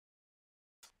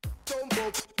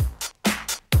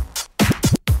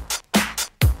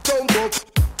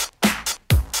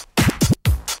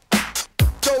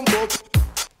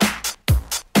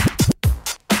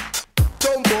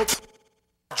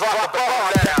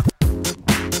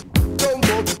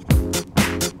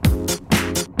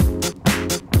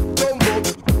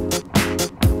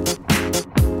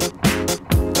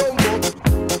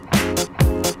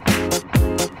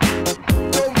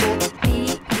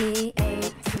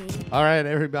All right,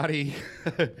 everybody.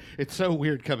 It's so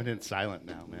weird coming in silent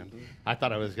now, man. I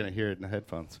thought I was going to hear it in the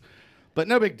headphones. But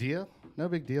no big deal. No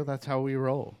big deal. That's how we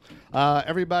roll.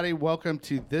 Everybody, welcome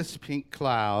to This Pink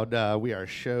Cloud. We are a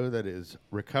show that is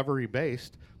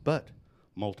recovery-based, but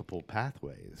multiple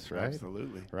pathways, right?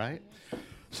 Absolutely. Right?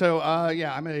 So,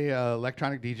 I'm an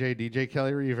electronic DJ, DJ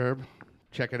Kelly Reverb.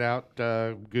 Check it out.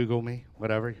 Google me,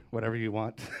 whatever you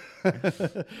want.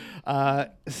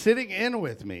 Sitting in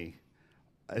with me,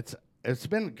 it's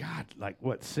been, God,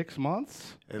 6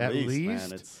 months? At least,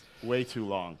 man. It's way too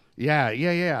long.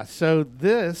 Yeah. So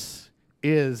this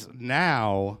is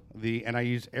now and I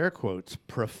use air quotes,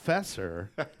 professor,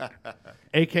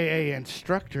 a.k.a.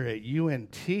 instructor at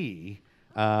UNT,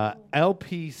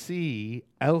 LPC,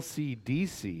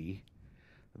 LCDC,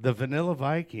 the Vanilla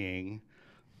Viking.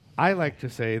 I like to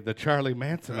say the Charlie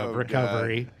Manson of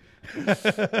recovery.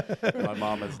 My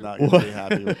mom is not going to be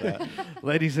happy with that.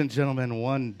 Ladies and gentlemen,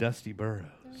 one Dusty Burrows.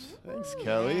 Thanks,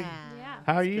 Kelly. Yeah.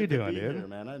 How are It's you good to doing, be dude? here,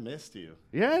 man. I missed you.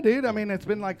 Yeah, dude. I mean, it's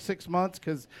been like 6 months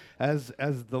because, as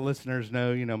the listeners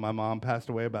know, my mom passed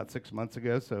away about 6 months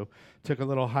ago, so took a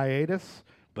little hiatus.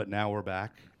 But now we're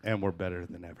back, and we're better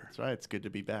than ever. That's right. It's good to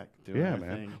be back doing Yeah, my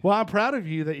man. thing. Well, I'm proud of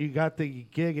you that you got the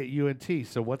gig at UNT.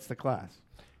 So what's the class?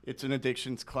 It's an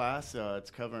addictions class. It's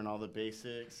covering all the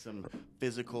basics, some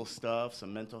physical stuff,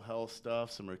 some mental health stuff,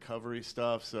 some recovery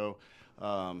stuff. So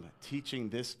teaching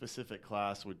this specific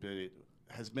class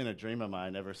has been a dream of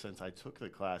mine ever since I took the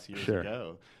class years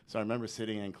ago. So I remember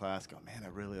sitting in class going, man,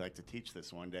 I'd really like to teach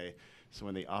this one day. So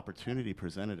when the opportunity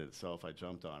presented itself, I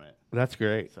jumped on it. That's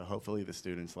great. So hopefully the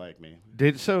students like me.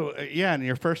 And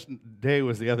your first day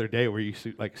was the other day. Were you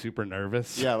super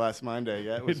nervous? Yeah, last Monday.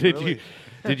 Yeah, it was Did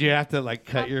you have to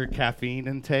cut your caffeine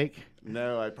intake?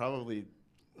 No, I probably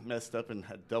messed up and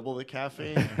had double the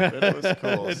caffeine, but it was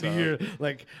cool. So. You're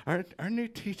like, our new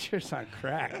teacher's on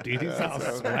crack, dude. He's all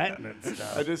sweating and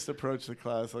stuff. I just approached the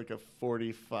class like a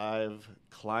 45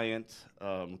 client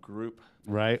group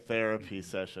therapy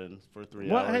session for 3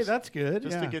 hours. Well, hey, that's good.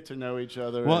 Just to get to know each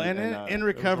other. Well, and in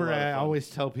recovery, I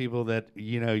always tell people that,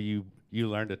 you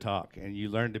learn to talk and you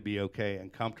learn to be okay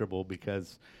and comfortable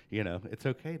because, it's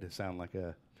okay to sound like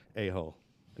a a-hole.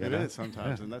 It is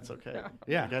sometimes, and that's okay.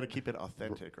 Yeah. You got to keep it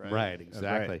authentic, right? Right,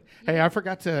 exactly. Right. Hey, I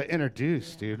forgot to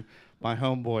introduce, dude, my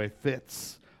homeboy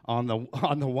Fitz on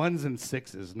the ones and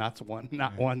sixes, not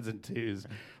ones and twos,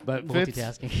 but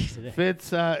multitasking today.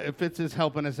 Fitz is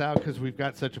helping us out because we've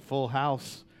got such a full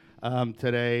house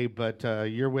today. But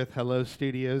you're with Hello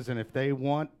Studios, and if they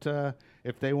want to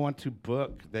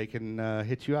book, they can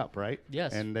hit you up, right?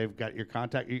 Yes. And they've got your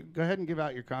contact. Go ahead and give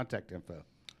out your contact info.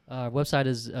 Our website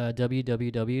is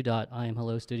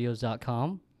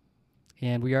www.imhellostudios.com,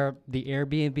 and we are the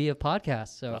Airbnb of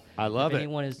podcasts. So I love if it.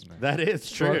 anyone is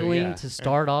struggling to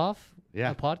start off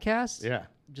a podcast,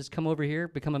 just come over here,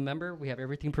 become a member. We have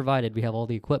everything provided. We have all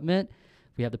the equipment,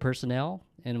 we have the personnel,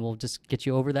 and we'll just get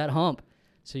you over that hump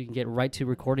so you can get right to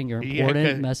recording your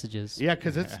important messages. Yeah,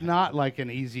 because it's not like an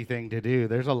easy thing to do.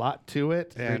 There's a lot to it.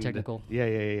 It's very technical.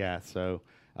 Yeah. So,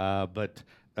 but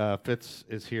Fitz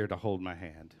is here to hold my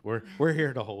hand. We're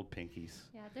here to hold pinkies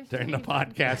during the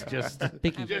podcast,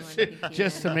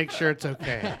 just to make sure it's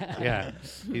okay. Yeah,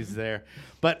 he's there.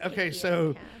 But okay,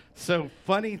 so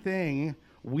funny thing,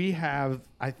 we have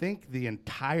I think the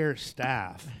entire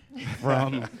staff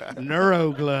from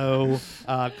NeuroGlow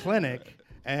Clinic.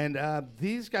 And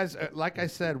these guys, like I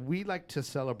said, we like to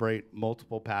celebrate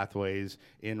multiple pathways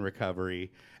in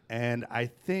recovery. And I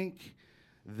think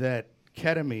that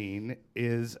ketamine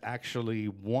is actually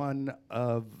one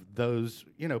of those,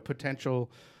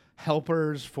 potential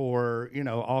helpers for,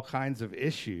 all kinds of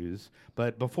issues.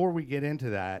 But before we get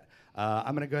into that,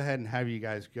 I'm going to go ahead and have you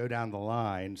guys go down the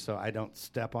line so I don't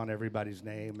step on everybody's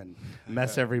name and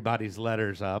mess everybody's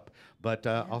letters up. But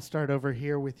I'll start over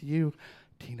here with you,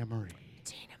 Tina Marie.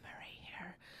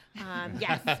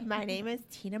 Yes, my name is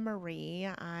Tina Marie.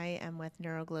 I am with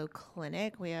NeuroGlow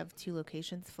Clinic. We have 2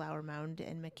 locations, Flower Mound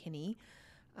and McKinney.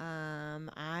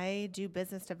 I do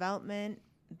business development,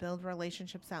 build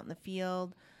relationships out in the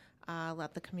field,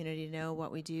 let the community know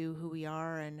what we do, who we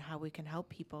are, and how we can help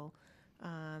people.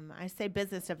 I say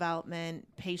business development,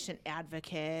 patient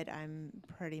advocate. I'm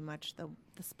pretty much the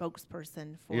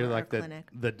spokesperson for You're our like clinic.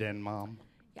 the den mom.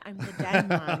 Yeah, I'm the den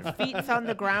mom. Feet's on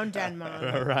the ground den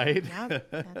mom. Right.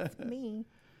 Yep, that's me.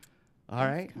 All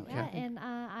right. Yeah, and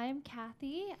I'm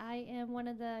Kathy. I am one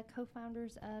of the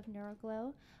co-founders of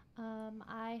NeuroGlow.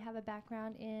 I have a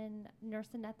background in nurse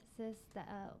anesthetist.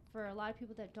 For a lot of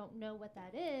people that don't know what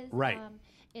that is, right.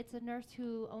 It's a nurse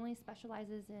who only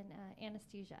specializes in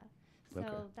anesthesia.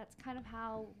 So that's kind of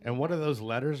how. And what are those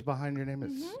letters behind your name?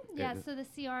 Yeah, so the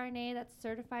CRNA, that's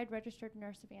Certified Registered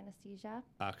Nurse of Anesthesia.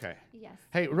 Okay. Yes.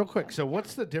 Hey, real quick. So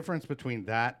what's the difference between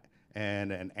that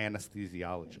and an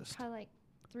anesthesiologist? Probably like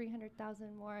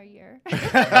 300,000 more a year.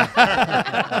 That's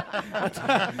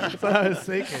what I was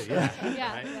thinking.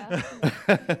 Yeah.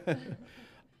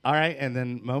 All right, and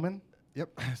then Momin?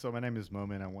 Yep. So my name is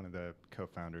Momin. I'm one of the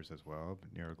co-founders as well of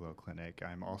NeuroGlow Clinic.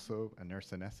 I'm also a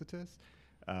nurse anesthetist.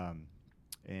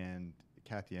 And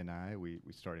Kathy and I, we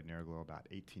started NeuroGlow about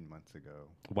 18 months ago.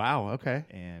 Wow, okay.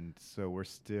 And so we're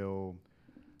still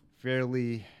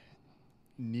fairly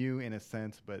new in a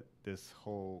sense, but this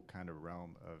whole kind of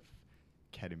realm of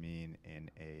ketamine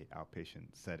in a outpatient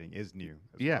setting is new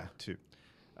as well too.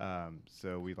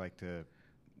 So we like to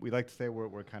say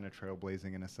we're kind of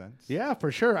trailblazing in a sense. Yeah,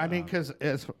 for sure. I mean, because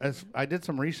as I did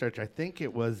some research, I think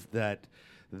it was that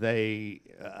they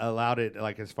allowed it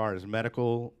like as far as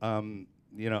medical,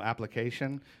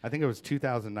 application. I think it was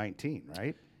 2019,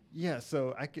 right? Yeah.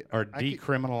 So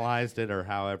decriminalized it, or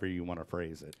however you want to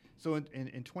phrase it. So in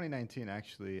 2019,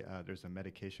 actually, there's a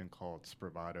medication called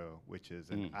Spravato, which is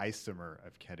an isomer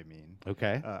of ketamine.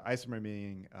 Okay. Isomer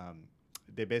meaning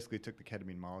they basically took the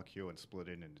ketamine molecule and split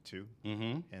it into two,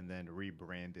 and then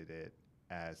rebranded it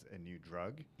as a new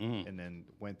drug, and then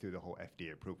went through the whole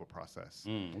FDA approval process,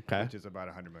 which is about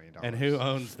 $100 million. And who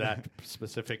owns that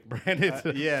specific brand? It's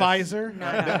Pfizer?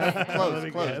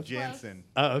 Close. Janssen.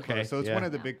 Oh, okay. So it's one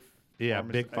of the big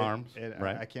big farms.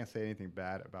 Right. I can't say anything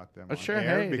bad about them sure,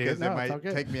 air hey, because dude, they might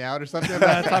take me out or something.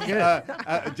 That's all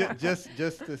good.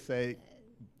 Just to say,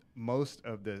 most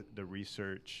of the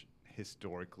research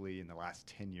historically in the last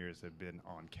 10 years have been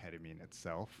on ketamine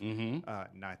itself,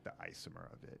 not the isomer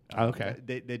of it. Okay.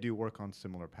 They do work on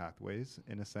similar pathways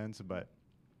in a sense, but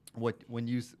when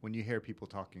you hear people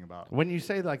talking about, when you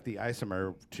say like the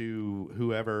isomer, to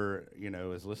whoever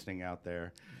is listening out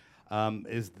there,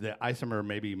 is the isomer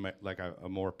maybe like a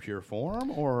more pure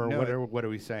form, or what are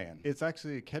we saying? It's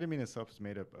actually, ketamine itself is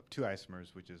made up of two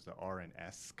isomers, which is the R and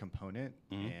S component,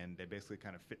 and they basically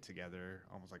kind of fit together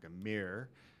almost like a mirror.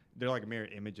 They're like mirror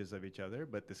images of each other,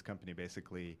 but this company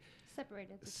basically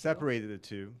separated the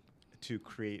two to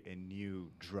create a new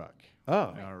drug.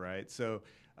 Oh. All right. So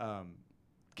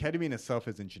ketamine itself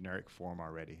is in generic form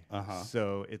already.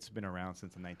 So it's been around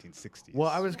since the 1960s. Well,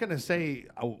 I was going to say,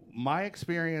 my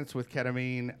experience with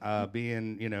ketamine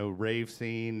being, rave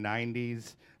scene,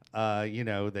 90s,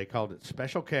 they called it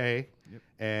Special K. Yep.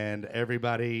 And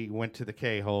everybody went to the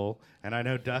K-hole. And I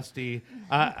know Dusty,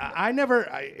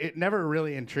 it never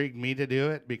really intrigued me to do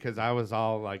it because I was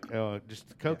all like, oh,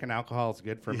 just Coke and alcohol is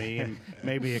good for me, and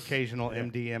maybe occasional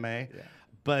MDMA. Yeah.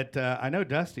 But I know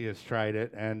Dusty has tried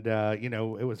it, and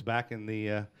it was back in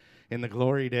the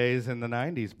glory days in the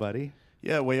 90s, buddy.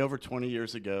 Yeah, way over 20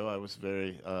 years ago, I was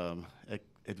very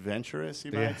adventurous,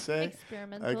 you might say.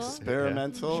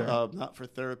 Experimental, Sure. Not for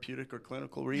therapeutic or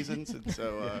clinical reasons. And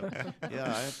so, I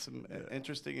had some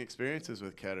interesting experiences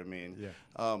with ketamine.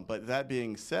 Yeah. But that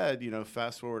being said,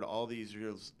 fast forward all these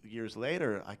years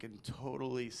later, I can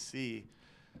totally see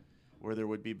where there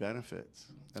would be benefits,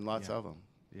 and lots of them.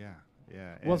 Yeah.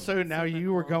 Yeah. Well, so now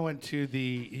you were going to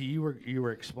you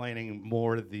were explaining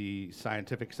more the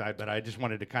scientific side, but I just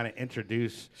wanted to kind of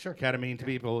introduce ketamine to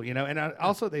people, and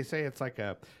also they say it's like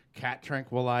a cat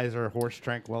tranquilizer, horse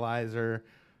tranquilizer.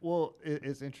 Well,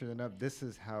 it's interesting enough. This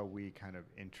is how we kind of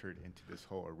entered into this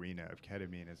whole arena of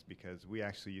ketamine, is because we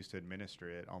actually used to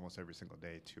administer it almost every single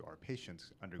day to our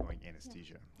patients undergoing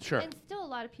anesthesia. Sure. And still a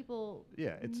lot of people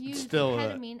use still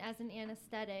ketamine as an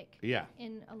anesthetic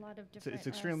in a lot of different It's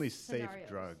extremely safe scenarios.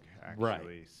 drug,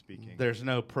 actually speaking. There's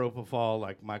no propofol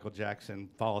like Michael Jackson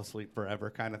fall asleep forever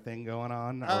kind of thing going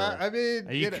on? I mean,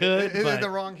 you could, it's but in the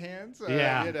wrong hands.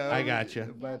 I got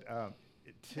you. But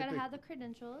gotta have the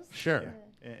credentials. Sure. Yeah.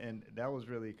 And that was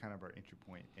really kind of our entry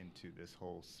point into this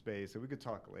whole space. So we could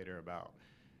talk later about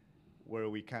where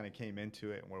we kind of came into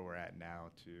it and where we're at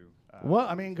now, too. Well,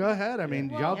 I mean, go ahead. I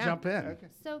mean, y'all jump in. Okay.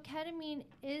 So ketamine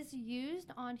is used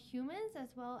on humans as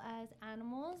well as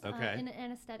animals in an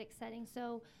anesthetic setting.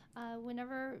 So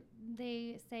whenever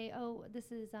they say, oh,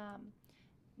 this is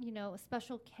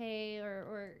Special K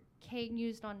or K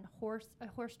used on a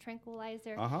horse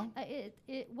tranquilizer.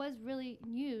 It was really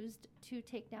used to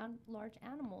take down large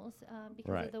animals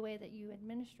because of the way that you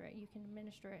administer it. You can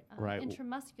administer it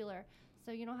intramuscular,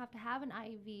 so you don't have to have an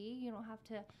IV. You don't have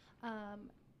to,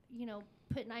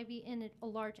 put an IV in a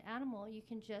large animal. You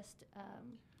can just,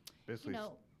 basically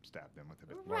stab them with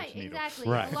a large needle. Exactly.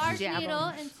 A large needle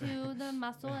into the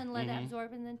muscle and let it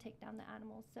absorb and then take down the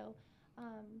animal. So,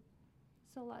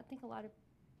 I think a lot of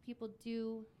people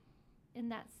do, in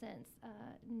that sense,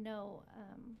 know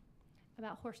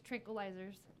about horse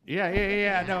tranquilizers. In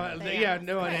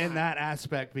that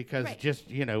aspect, because just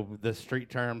the street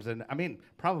terms, and I mean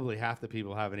probably half the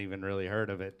people haven't even really heard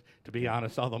of it. To be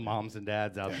honest, all the moms and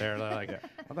dads out there, they're like,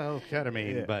 "What the hell is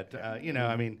ketamine?" Yeah. But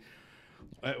I mean,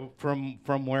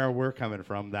 from where we're coming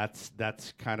from, that's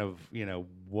kind of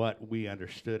what we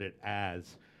understood it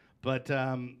as. But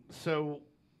so.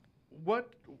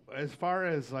 What, as far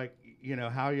as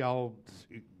how y'all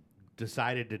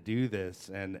decided to do this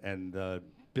and the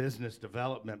business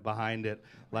development behind it,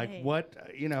 what,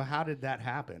 how did that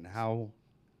happen? How,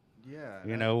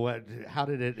 how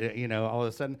did it, all of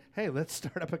a sudden, hey, let's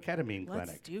start up a ketamine clinic.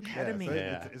 Let's do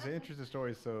ketamine. It's an interesting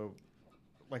story. So,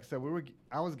 like I said,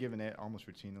 I was giving it almost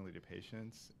routinely to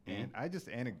patients, and I just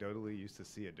anecdotally used to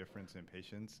see a difference in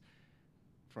patients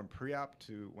from pre-op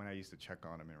to when I used to check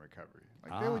on them in recovery.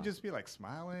 They would just be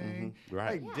smiling,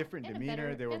 different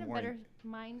demeanor. They were more better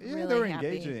mind. Yeah, they were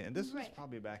engaging. And this was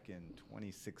probably back in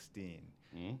 2016.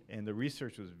 And the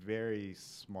research was very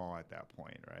small at that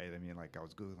point, right? I mean, I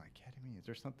was Googling ketamine. Is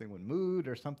there something with mood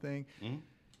or something?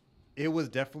 It was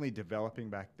definitely developing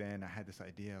back then. I had this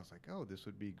idea. I was like, oh, this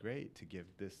would be great to give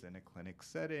this in a clinic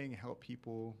setting, help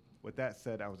people. With that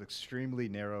said, I was extremely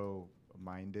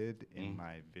narrow-minded in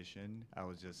my vision. I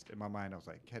was just, in my mind, I was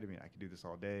like, ketamine, I can do this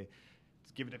all day.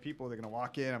 Just give it to people. They're going to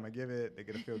walk in. I'm going to give it. They're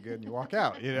going to feel good, and you walk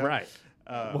out, Right.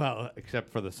 Well, except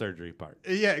for the surgery part.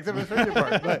 Yeah, except for the surgery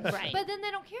part. But But then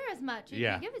they don't care as much if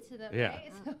you give it to them,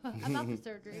 right? So, about the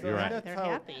surgery. So right. They're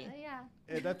happy.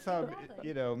 And that's how,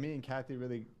 Exactly. Me and Kathy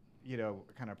really,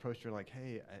 kind of approached her like,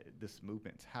 hey, this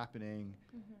movement's happening.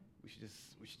 We should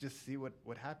just see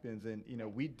what happens. And,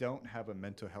 we don't have a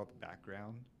mental health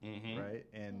background, right?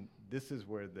 And this is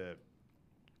where the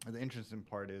interesting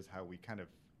part is how we kind of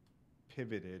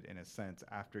pivoted, in a sense,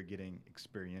 after getting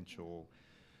experiential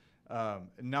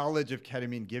knowledge of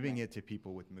ketamine, giving it to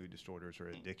people with mood disorders or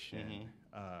addiction.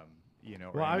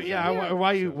 While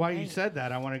you said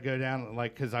that, I want to go down,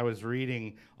 because I was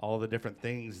reading all the different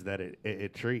things that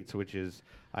it treats, which is,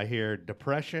 I hear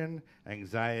depression,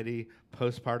 anxiety,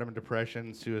 postpartum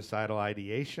depression, suicidal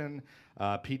ideation,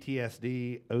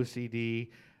 PTSD, OCD,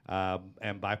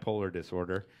 and bipolar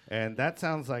disorder. And that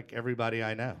sounds like everybody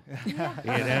I know.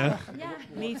 Yeah.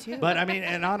 Me too. But I mean,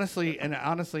 and honestly,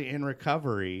 in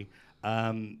recovery,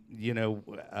 we're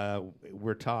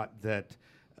taught that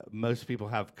most people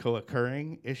have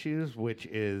co-occurring issues, which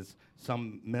is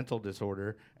some mental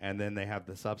disorder, and then they have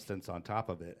the substance on top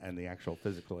of it and the actual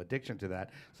physical addiction to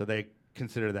that. So they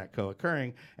consider that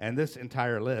co-occurring. And this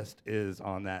entire list is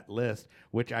on that list,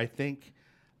 which I think,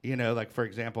 for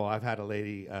example, I've had a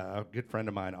lady, a good friend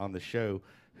of mine on the show,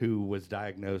 who was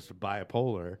diagnosed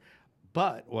bipolar,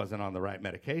 but wasn't on the right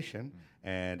medication.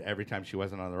 And every time she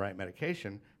wasn't on the right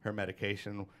medication, her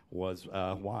medication was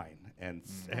wine and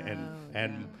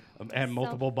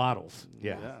multiple bottles.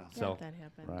 Yeah. So that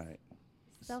happens. Right.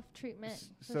 Self-treatment,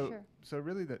 for so sure. So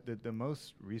really, the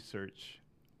most research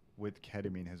with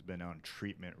ketamine has been on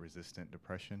treatment-resistant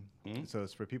depression. So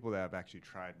it's for people that have actually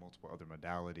tried multiple other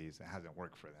modalities. It hasn't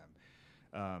worked for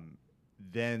them.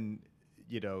 Then,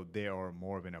 they are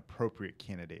more of an appropriate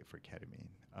candidate for ketamine.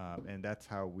 And that's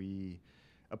how we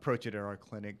approach it at our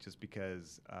clinic, just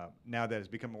because now that it's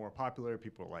become more popular,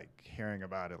 people are hearing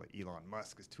about it. Like Elon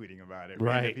Musk is tweeting about it,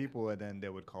 right? People, and then they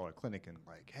would call our clinic and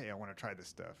hey, I want to try this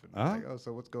stuff. And I'm like, oh,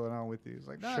 so what's going on with you? It's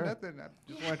like, no, nothing. I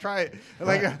just want to try it.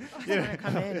 I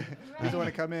just want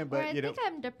to come in, but I think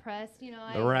I'm depressed.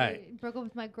 I broke up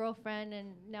with my girlfriend,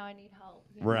 and now I need help.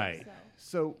 Right.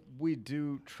 So we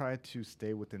do try to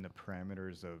stay within the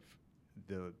parameters of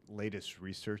the latest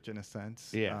research, in a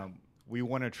sense. Yeah. We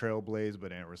want to trailblaze,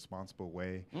 but in a responsible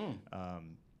way. I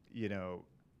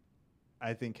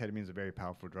think ketamine is a very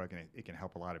powerful drug, and it can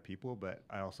help a lot of people. But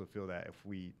I also feel that if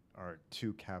we are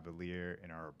too cavalier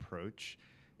in our approach,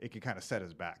 it can kind of set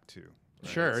us back too.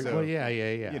 Right? Sure. So, well, yeah.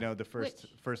 The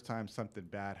first time something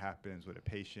bad happens with a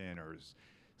patient or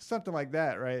something like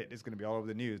that, right? It's going to be all over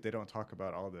the news. They don't talk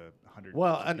about all the 100.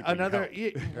 Well, that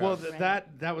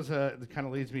was that kind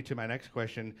of leads me to my next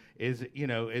question. Is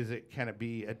it can it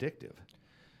be addictive?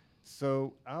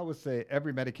 So I would say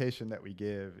every medication that we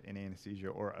give in anesthesia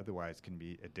or otherwise can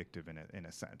be addictive in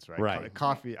a sense, right? Right.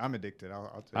 Coffee, I'm addicted.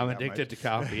 I'll tell I'm you that addicted to much.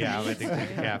 coffee. Yeah, I'm addicted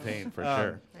to caffeine for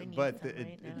sure. I need But some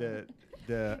right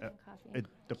now.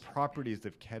 the properties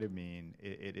of ketamine,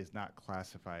 it is not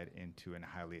classified into a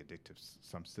highly addictive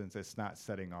substance. It's not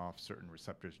setting off certain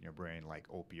receptors in your brain like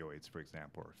opioids, for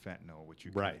example, or fentanyl, which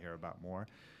you can hear about more.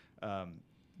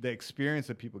 The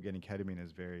experience of people getting ketamine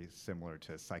is very similar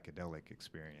to a psychedelic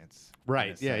experience.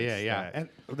 Right. Yeah. And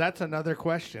that's another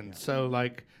question. Yeah. So,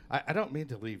 like, I don't mean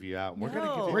to leave you out. We're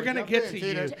gonna get to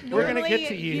you. We're gonna get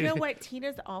to you. You know what?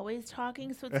 Tina's always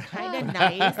talking, so it's kind of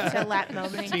nice to let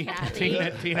Moment and Kathy.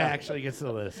 Tina actually gets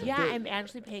to listen. Yeah, I'm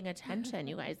actually paying attention.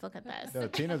 You guys, look at this. No,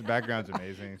 Tina's background's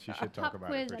amazing. She should talk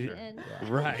about it for sure. Yeah.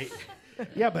 Right.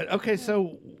 Yeah, but okay.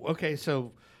 So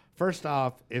first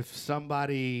off, if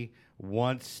somebody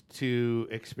wants to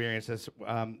experience this,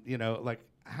 like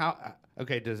how?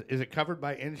 Okay, is it covered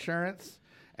by insurance?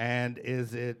 And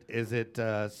is it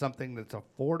something that's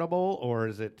affordable, or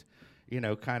is it,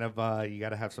 kind of you got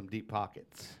to have some deep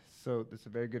pockets? So that's a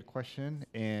very good question,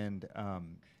 and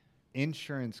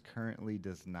insurance currently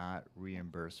does not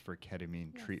reimburse for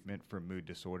ketamine treatment for mood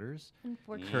disorders.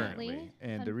 Unfortunately. Currently,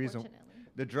 and the reason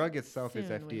the drug itself is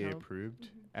FDA approved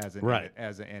as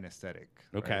an anesthetic.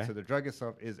 Okay. Right? So the drug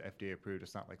itself is FDA approved.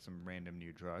 It's not like some random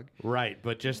new drug. Right,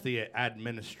 but just the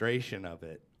administration of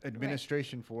it.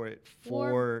 Administration for it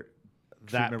for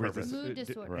that purpose. Mood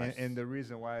disorders. And the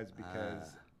reason why is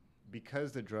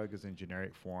because the drug is in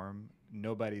generic form,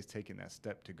 nobody's taking that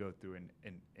step to go through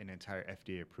an entire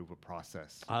FDA approval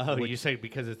process. Oh, you say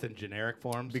because it's in generic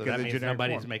form? Because so that means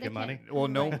nobody's making They money? Well,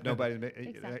 no, nobody's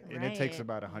Exactly. and it takes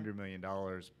about $100 million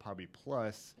probably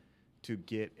plus to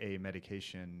get a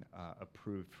medication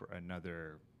approved for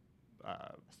another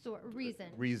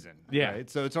reason. Yeah. Right?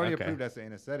 So it's already approved as an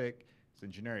anesthetic. It's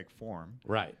in generic form.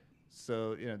 Right.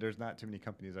 So, there's not too many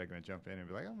companies that are going to jump in and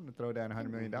be like, I'm going to throw down $100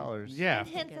 million. Yeah. And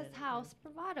hence that's how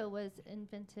Spravato was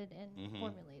invented and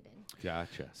formulated.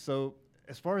 Gotcha. So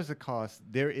as far as the cost,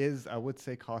 I would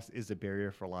say cost is a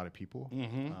barrier for a lot of people.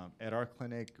 At our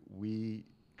clinic, we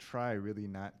try really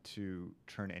not to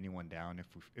turn anyone down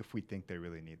if we think they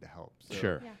really need the help. So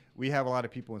sure. Yeah. We have a lot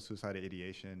of people in suicidal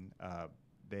ideation.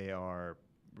 They are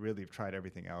really tried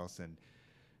everything else. And,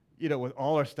 with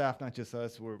all our staff, not just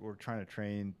us, we're trying to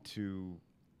train to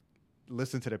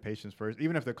listen to their patients first,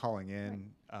 even if they're calling in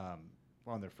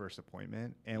on their first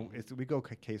appointment. And we go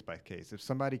case by case. If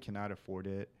somebody cannot afford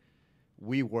it,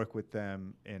 we work with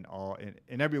them in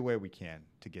every way we can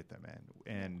to get them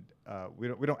in. And we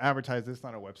don't advertise this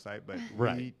on our website, but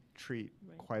we treat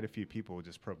quite a few people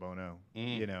just pro bono,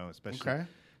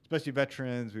 especially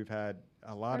veterans. We've had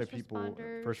a lot of people,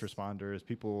 first responders,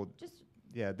 people.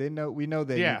 We know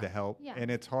they need the help,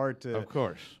 and it's hard to, of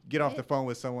course, get off the phone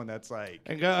with someone that's like,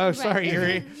 and go, oh, sorry,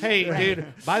 Yuri. Hey, dude,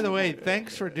 by the way,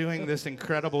 thanks for doing this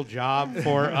incredible job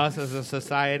for us as a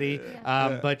society,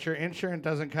 but your insurance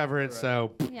doesn't cover it,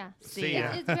 so see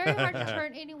ya. It's very hard to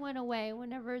turn anyone away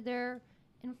whenever they're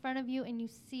in front of you and you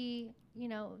see,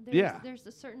 there's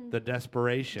a certain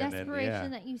desperation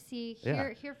that you see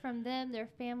hear from them, their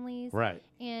families, right?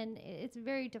 And it's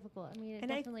very difficult. I mean, it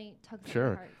definitely tugs at your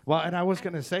your heart. Well, and I was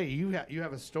going to say you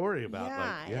have a story about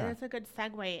and it's a good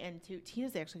segue into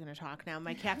Tina's actually going to talk now.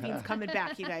 My caffeine's coming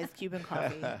back, you guys. Cuban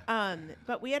coffee.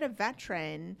 But we had a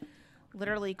veteran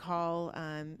literally call.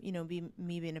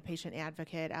 Me being a patient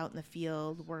advocate out in the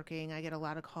field working. I get a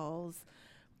lot of calls.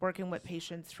 Working with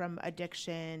patients from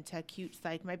addiction to acute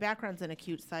psych. My background's in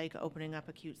acute psych, opening up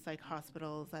acute psych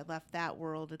hospitals. I left that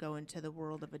world to go into the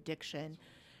world of addiction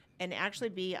and actually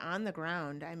be on the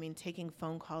ground. I mean, taking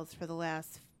phone calls for the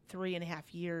last 3.5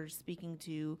 years, speaking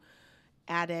to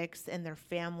addicts and their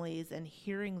families and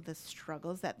hearing the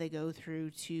struggles that they go through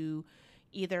to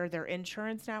either their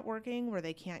insurance not working, where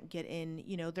they can't get in,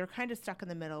 they're kind of stuck in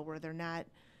the middle where they're not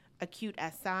acute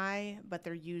SI, but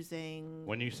they're using...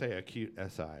 When you say acute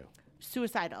SI?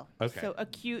 Suicidal. Okay. So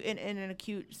acute in an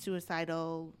acute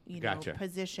suicidal,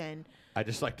 position. I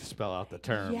just like to spell out the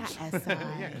terms. Yeah, SI.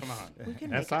 Yeah, come on. We can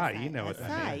SI, you know what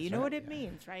that means. You know what it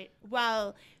means, right?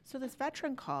 Well, so this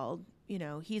veteran called,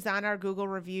 he's on our Google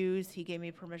reviews. He gave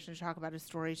me permission to talk about his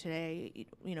story today.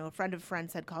 A friend of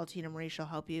friends said, call Tina Marie, she'll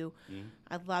help you.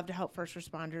 I'd love to help first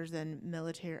responders and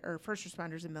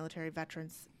military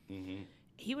veterans.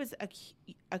 He was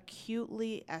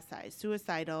acutely SI,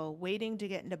 suicidal, waiting to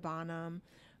get into Bonham,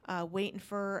 waiting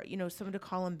for someone to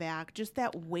call him back. Just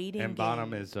that waiting. And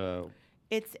Bonham is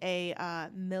it's a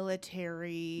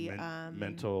military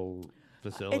mental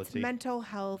facility. It's mental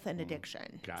health and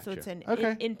addiction. Gotcha. So it's an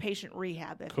inpatient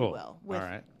rehab, if you will. All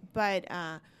right. But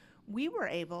we were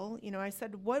able, I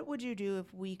said, what would you do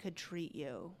if we could treat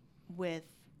you with,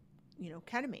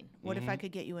 ketamine? What if I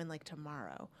could get you in like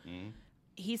tomorrow?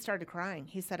 He started crying.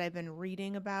 He said, I've been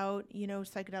reading about,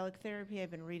 psychedelic therapy.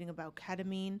 I've been reading about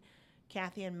ketamine.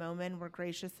 Kathy and Momin were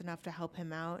gracious enough to help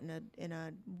him out in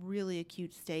a really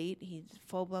acute state. He's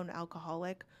full-blown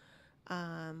alcoholic.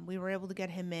 We were able to get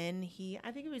him in.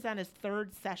 I think he was on his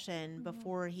third session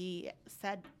before he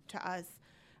said to us,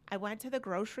 I went to the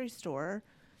grocery store,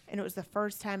 and it was the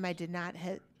first time I did not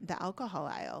hit the alcohol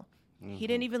aisle. He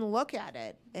didn't even look at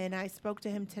it. And I spoke to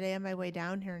him today on my way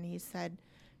down here, and he said,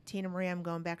 Tina Marie, I'm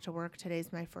going back to work.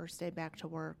 Today's my first day back to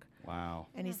work. Wow.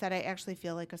 And he said, I actually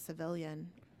feel like a civilian.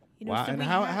 Wow. So and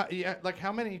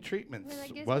how many treatments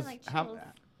was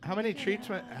how many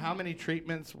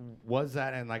treatments was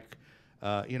that, and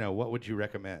what would you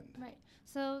recommend? Right.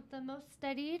 So the most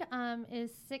studied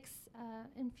is 6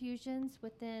 infusions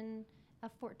within a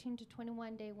 14 to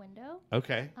 21 day window.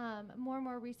 Okay. More and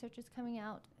more research is coming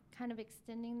out, kind of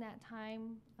extending that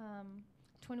time,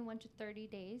 21 to 30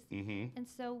 days. And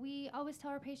so we always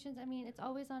tell our patients, it's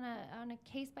always on a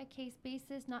case by case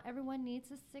basis. Not everyone needs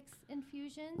the 6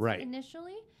 infusions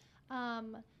initially.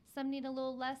 Some need a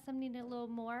little less, some need a little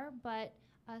more, but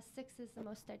 6 is the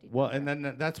most studied. Well, and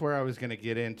then that's where I was going to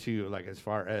get into, like, as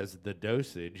far as the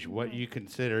dosage, what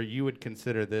you would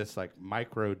consider this like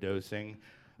micro dosing.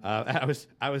 I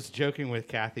was joking with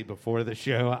Kathy before the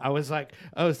show. I was like,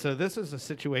 oh, so this is a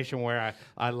situation where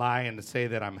I lie and say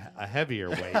that I'm a heavier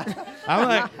weight.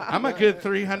 I'm a good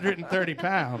 330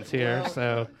 pounds here,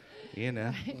 so.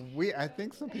 I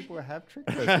think some people have tricked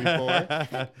us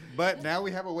before, but now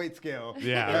we have a weight scale.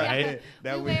 Yeah, right.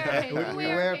 That we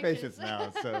wear patients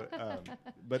now. So,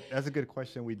 but that's a good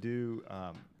question. We do,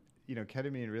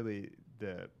 ketamine really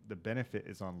the benefit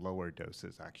is on lower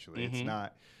doses. Actually, it's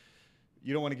not.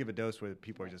 You don't want to give a dose where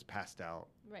people are just passed out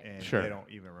and they don't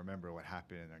even remember what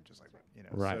happened, and they're just like,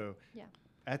 Right. So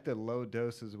at the low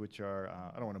doses, which are,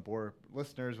 I don't want to bore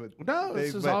listeners with. No,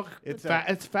 this is all.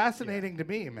 It's fascinating to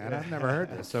me, man. I've never heard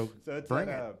this. So it's bring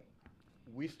it.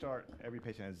 We start every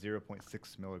patient at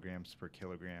 0.6 milligrams per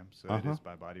kilogram, so it is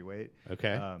by body weight.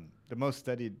 Okay. The most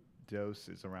studied dose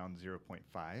is around 0.5.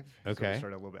 Okay. So we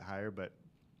start a little bit higher, but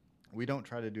we don't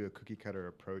try to do a cookie cutter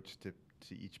approach to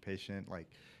each patient. Like,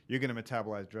 you're going to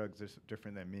metabolize drugs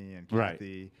different than me and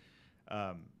Kathy.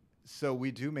 Right. So we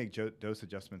do make dose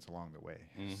adjustments along the way.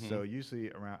 So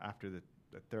usually around after the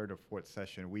third or fourth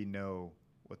session, we know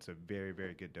what's a very,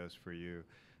 very good dose for you.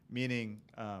 Meaning,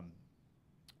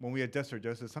 when we adjust our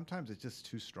doses, sometimes it's just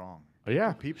too strong. Oh,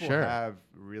 yeah, people have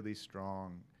really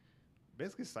strong,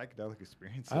 basically psychedelic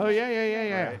experiences. Oh,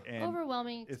 yeah. Right? And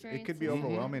overwhelming experiences. It could be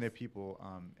overwhelming to people,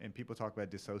 and people talk about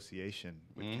dissociation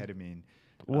with ketamine.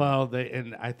 Well,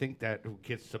 and I think that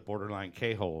gets to borderline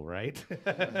K-hole, right?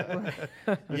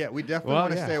 Yeah, we definitely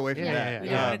want to stay away from that. We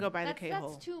don't want to go by the K-hole.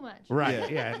 That's too much.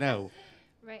 Right, no.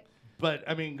 Right. But,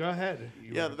 go ahead.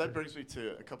 That brings me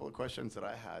to a couple of questions that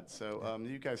I had. So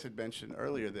you guys had mentioned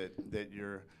earlier that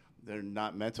they're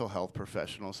not mental health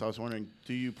professionals. So I was wondering,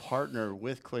 do you partner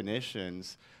with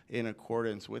clinicians in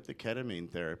accordance with the ketamine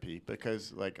therapy?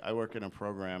 Because, like, I work in a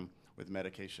program with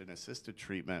medication-assisted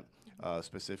treatment,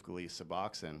 specifically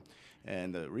Suboxone.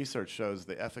 And the research shows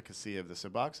the efficacy of the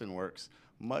Suboxone works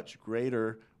much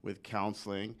greater with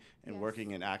counseling and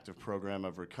working an active program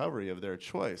of recovery of their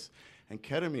choice. And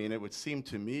ketamine, it would seem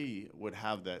to me, would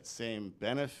have that same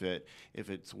benefit if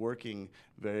it's working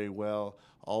very well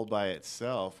all by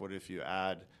itself. What if you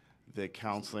add the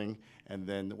counseling and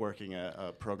then working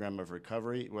a program of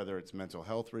recovery, whether it's mental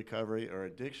health recovery or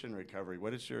addiction recovery?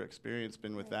 What has your experience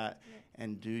been with that?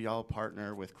 And do y'all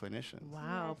partner with clinicians?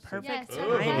 Wow, perfect. Yes,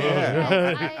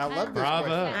 I love this Bravo.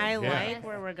 question. I like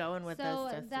where we're going with this.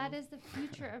 So that is the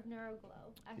future of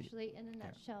NeuroGlow, actually, in a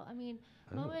nutshell.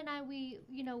 Momin and I,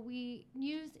 we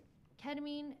use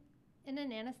ketamine in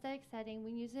an anesthetic setting.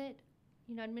 We use it,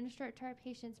 administer it to our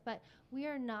patients, but we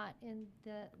are not in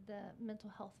the mental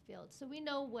health field. So we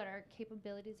know what our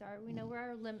capabilities are. We know where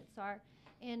our limits are,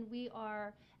 and we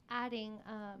are adding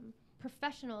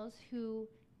professionals who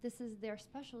this is their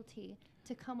specialty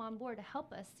to come on board to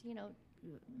help us.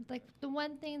 Like the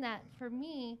one thing that for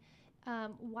me,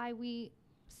 why we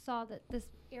saw that this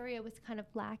area was kind of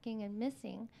lacking and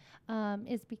missing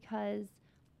is because,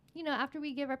 after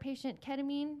we give our patient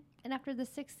ketamine and after the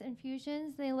 6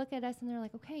 infusions, they look at us and they're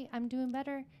like, okay, I'm doing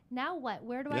better. Now what?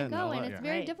 Where do I go? And it's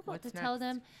very difficult to tell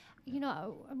them,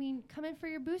 come in for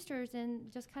your boosters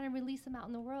and just kind of release them out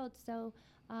in the world. So,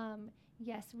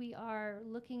 yes, we are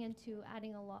looking into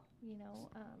adding a lot,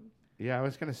 Yeah, I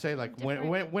was gonna say, like,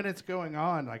 when it's going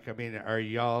on, like, I mean, are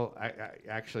y'all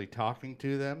actually talking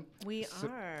to them? We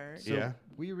are. So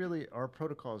our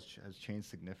protocols has changed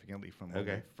significantly from when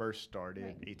we first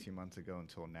started 18 months ago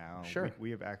until now. Sure. We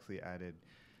have actually added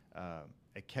a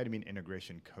ketamine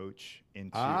integration coach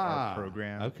into our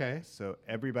program. Okay. So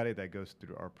everybody that goes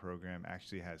through our program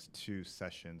actually has 2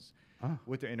 sessions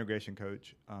with the integration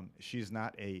coach. She's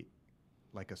not a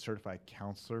certified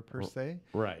counselor per se.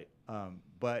 Right.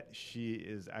 But she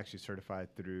is actually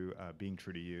certified through Being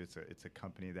True to You. It's a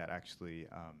company that actually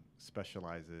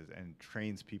specializes and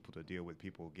trains people to deal with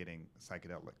people getting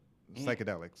psychedelics,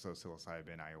 so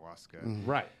psilocybin, ayahuasca.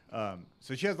 Right.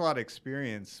 So she has a lot of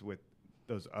experience with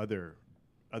those other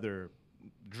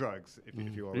drugs, if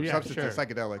you will, substances,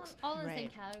 psychedelics. All in the same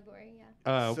category, yeah.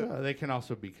 Well, they can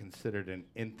also be considered an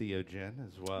entheogen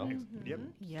as well. Yep.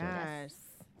 Yes.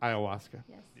 Ayahuasca.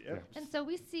 Yes. Yep. And so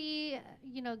we see,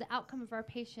 the outcome of our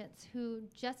patients who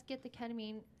just get the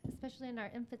ketamine, especially in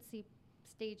our infancy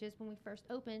stages when we first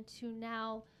open, to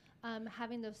now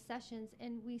having those sessions,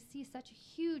 and we see such a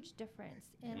huge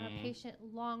difference in our patient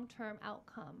long-term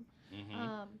outcome.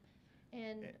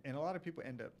 And a lot of people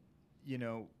end up,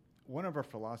 one of our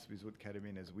philosophies with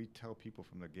ketamine is we tell people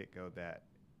from the get-go that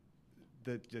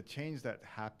the change that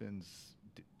happens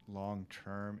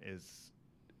long-term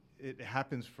it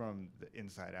happens from the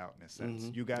inside out in a sense.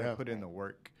 You got to put in the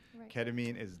work. Right.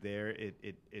 Ketamine is there.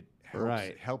 It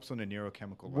helps on a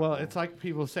neurochemical level. Well, it's like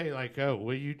people say, like, oh,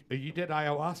 well, you did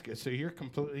ayahuasca, so you're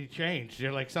completely changed.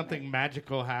 You're like something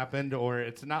magical happened, or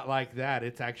it's not like that.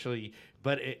 It's actually,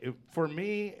 but for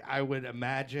me, I would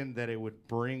imagine that it would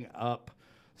bring up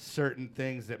certain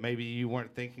things that maybe you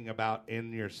weren't thinking about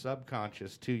in your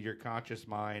subconscious to your conscious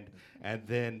mind, and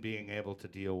then being able to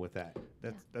deal with that.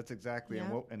 That's exactly,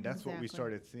 and that's what we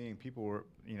started seeing. People were,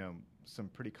 some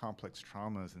pretty complex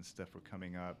traumas and stuff were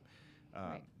coming up,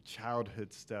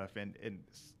 childhood stuff, and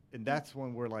that's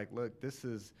when we're like, look,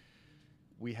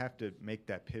 we have to make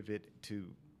that pivot to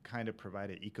kind of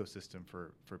provide an ecosystem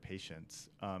for patients.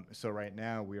 So right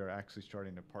now we are actually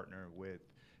starting to partner with,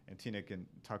 and Tina can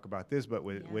talk about this, but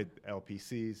with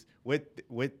LPCs, with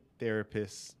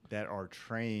therapists that are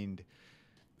trained.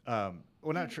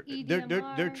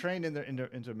 They're trained in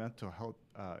their mental health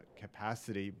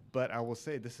capacity, but I will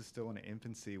say this is still in the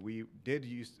infancy. We did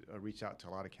reach out to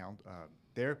a lot of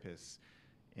therapists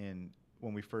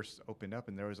when we first opened up,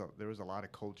 and there was a lot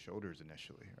of cold shoulders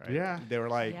initially, right? Yeah, they were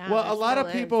like, well, a lot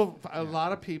of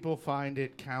people find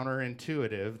it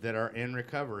counterintuitive that are in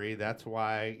recovery. That's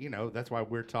why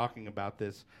we're talking about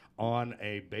this on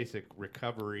a basic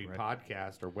recovery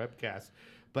podcast or webcast.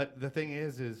 But the thing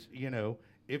is,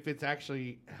 if it's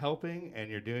actually helping and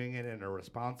you're doing it in a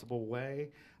responsible way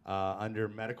under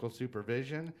medical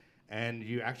supervision, and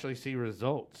you actually see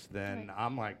results, then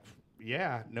I'm like,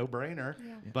 yeah, no brainer.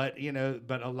 Yeah. But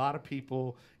a lot of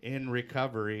people in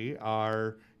recovery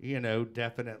are,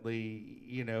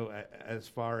 definitely, as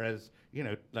far as,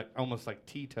 like almost like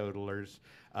teetotalers,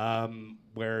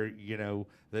 where,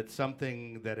 that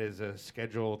something that is a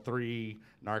Schedule III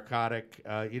narcotic,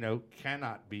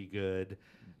 cannot be good,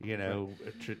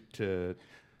 to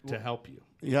help you.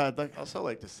 Yeah, I'd also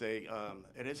like to say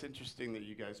it is interesting that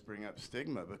you guys bring up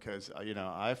stigma because,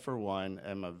 I, for one,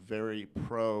 am a very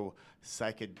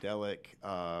pro-psychedelic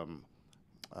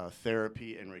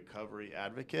therapy and recovery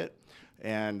advocate.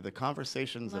 And the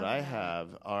conversations that I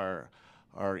have are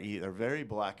either very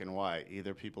black and white.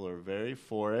 Either people are very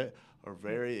for it or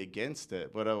very against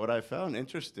it. But what I found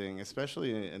interesting,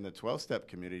 especially in the 12-step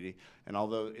community, and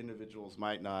although individuals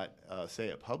might not say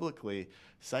it publicly,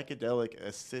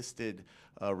 psychedelic-assisted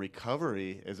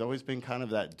recovery has always been kind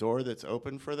of that door that's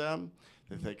open for them,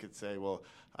 that they could say, well,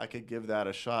 I could give that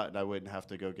a shot and I wouldn't have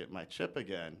to go get my chip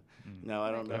again. Now, I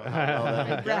don't know how that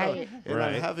would go. And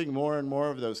I'm having more and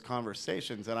more of those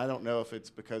conversations, and I don't know if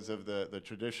it's because of the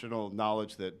traditional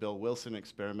knowledge that Bill Wilson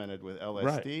experimented with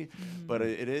LSD, but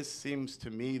it seems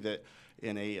to me that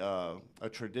in a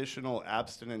traditional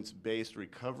abstinence-based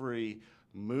recovery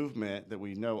movement that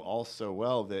we know all so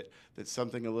well, that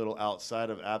something a little outside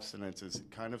of abstinence is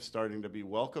kind of starting to be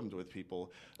welcomed with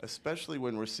people, especially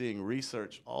when we're seeing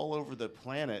research all over the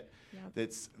planet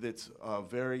that's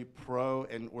very pro,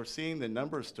 and we're seeing the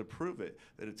numbers to prove it,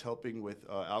 that it's helping with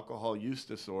alcohol use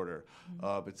disorder,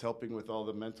 it's helping with all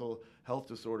the mental health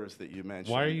disorders that you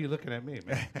mentioned. Why are you looking at me,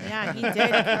 man? Yeah, he did,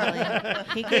 Kelly.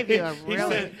 He gave you a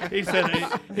really...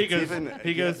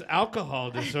 He goes alcohol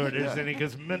disorders, and he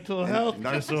goes mental health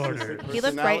disorder. He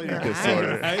looked right in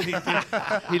your eyes.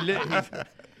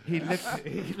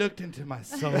 He looked into my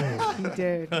soul. He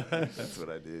did. That's what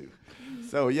I do.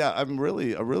 So yeah, I'm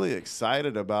really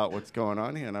excited about what's going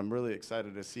on here, and I'm really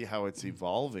excited to see how it's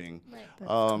evolving. Right.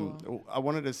 That's cool. I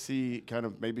wanted to see kind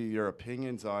of maybe your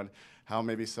opinions on how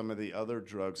maybe some of the other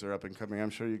drugs are up and coming. I'm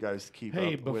sure you guys keep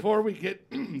Hey, up before we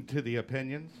get to the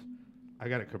opinions, I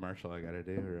got a commercial I got to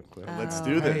do real quick. Let's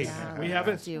do this. Yeah, we have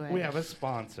let's do it. we have a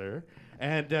sponsor,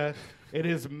 and it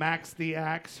is Max the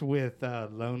Axe with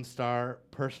Lone Star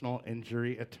Personal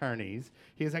Injury Attorneys.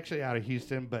 He is actually out of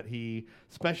Houston, but he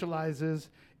specializes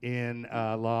in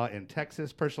law in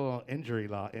Texas, personal injury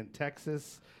law in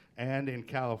Texas and in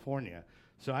California.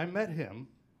 So I met him,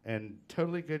 and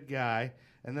totally good guy.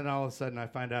 And then all of a sudden, I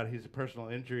find out he's a personal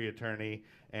injury attorney,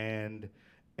 and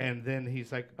then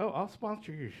he's like, "Oh, I'll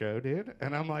sponsor your show, dude."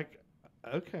 And I'm like,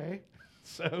 "Okay."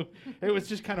 So it was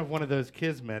just kind of one of those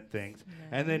kismet things.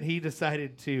 And then he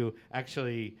decided to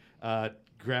actually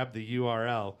grab the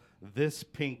URL, This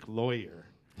Pink Lawyer.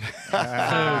 So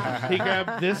he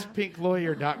grabbed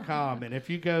thispinklawyer.com, and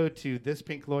if you go to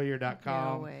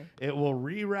thispinklawyer.com, No way. it will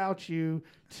reroute you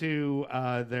to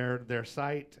their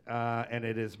site, and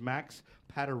it is Max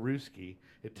Paderewski.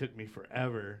 It took me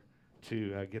forever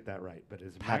to get that right, but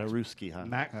it's Paderewski, huh?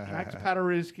 Max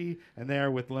Paderewski, and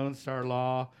they're with Lone Star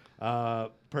Law,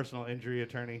 personal injury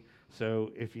attorney.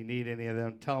 So if you need any of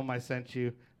them, tell them I sent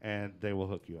you, and they will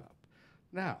hook you up.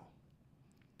 Now,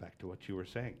 back to what you were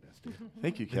saying, Dusty.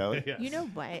 Thank you, Kelly. Yes. You know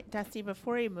what, Dusty,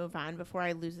 before we move on, before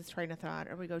I lose this train of thought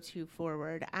or we go too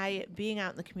forward, being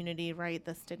out in the community, right,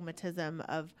 the stigmatism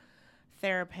of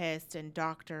therapists and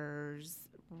doctors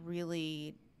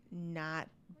really not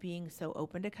being so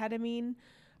open to ketamine.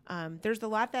 There's a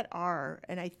lot that are,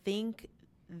 and I think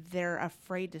they're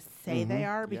afraid to say they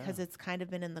are because it's kind of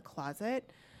been in the closet.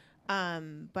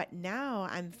 But now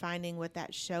I'm finding with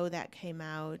that show that came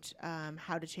out,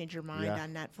 How to Change Your Mind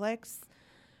on Netflix,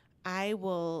 I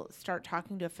will start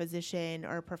talking to a physician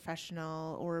or a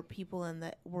professional or people in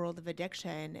the world of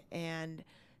addiction and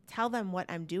tell them what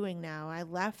I'm doing now. I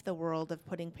left the world of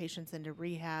putting patients into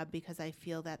rehab because I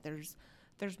feel that there's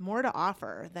more to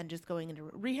offer than just going into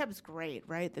rehab's great,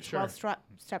 right? The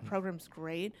 12-step program's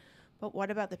great. But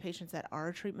what about the patients that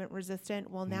are treatment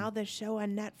resistant? Well, now this show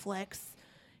on Netflix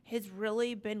has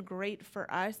really been great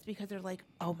for us because they're like,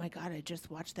 oh my God, I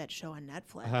just watched that show on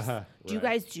Netflix. Do you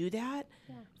guys do that?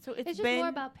 Yeah. So It's just more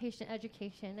about patient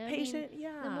education. I mean,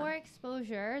 yeah. the more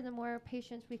exposure, the more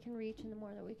patients we can reach and the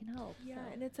more that we can help. Yeah, so.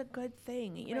 and it's a good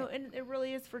thing, you know, and it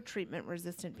really is for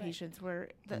treatment-resistant patients where,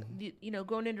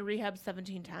 going into rehab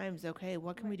 17 times, okay,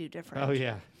 what can we do different? Oh,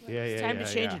 yeah. Yeah, It's time to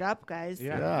change it up, guys.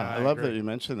 Yeah. Yeah, I love that you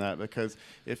mentioned that because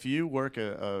if you work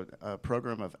a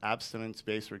program of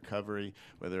abstinence-based recovery,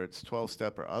 whether it's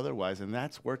 12-step or otherwise, and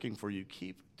that's working for you,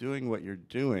 keep doing what you're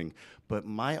doing. But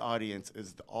my audience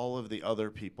is all of the other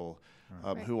people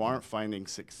who aren't finding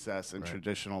success in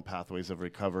traditional pathways of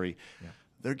recovery. Yeah.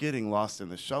 They're getting lost in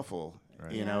the shuffle,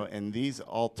 you know, and these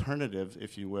alternatives,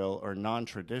 if you will, or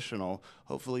non-traditional,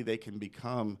 hopefully they can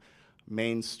become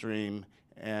mainstream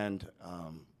and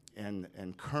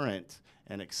current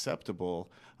and acceptable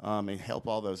and help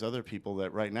all those other people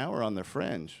that right now are on the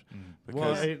fringe.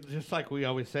 Well, just like we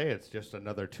always say, it's just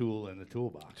another tool in the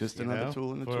toolbox. Just another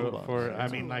tool in the toolbox. I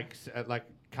mean, like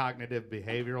cognitive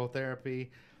behavioral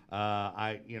therapy.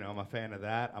 I'm a fan of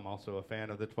that. I'm also a fan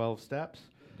of the 12 steps.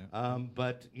 Yeah.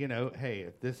 But hey,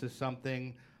 if this is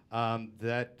something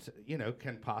that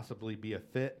can possibly be a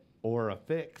fit or a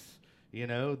fix,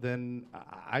 then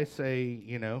I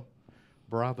say,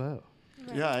 bravo.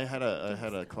 Right. Yeah, I had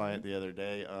a client the other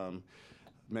day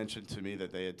mentioned to me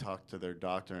that they had talked to their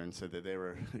doctor and said that they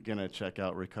were going to check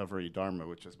out Recovery Dharma,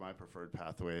 which is my preferred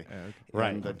pathway.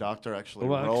 Right. And the doctor actually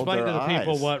rolled their eyes. Explain to the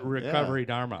people what Recovery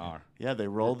Dharma are. Yeah, they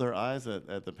rolled their eyes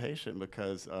at the patient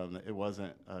because it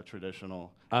wasn't a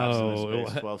traditional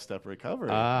 12-step recovery.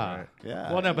 Yeah.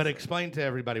 Well, no, but explain to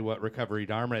everybody what Recovery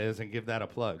Dharma is and give that a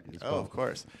plug. Of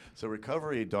course. So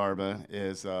Recovery Dharma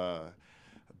is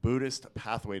Buddhist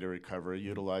pathway to recovery,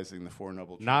 utilizing the Four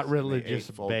Noble Truths. Not religious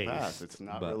Eightfold based. Path. It's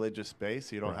not religious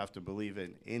based. You don't have to believe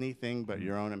in anything but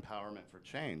your own empowerment for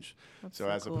change. So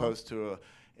as opposed to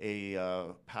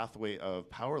a pathway of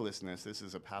powerlessness, this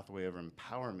is a pathway of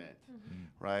empowerment,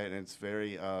 right? And it's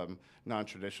very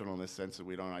non-traditional in the sense that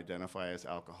we don't identify as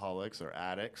alcoholics or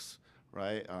addicts,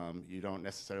 right? You don't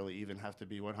necessarily even have to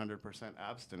be 100%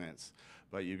 abstinence,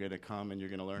 but you're going to come and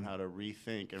you're going to learn how to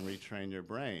rethink and retrain your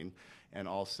brain and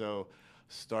also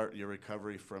start your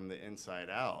recovery from the inside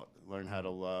out. Learn how to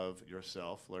love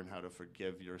yourself, learn how to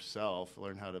forgive yourself,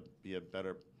 learn how to be a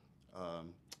better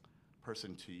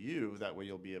person to you. That way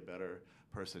you'll be a better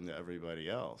person to everybody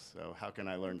else. So how can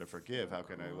I learn to forgive? How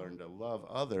can I learn to love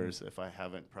others if I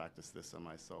haven't practiced this on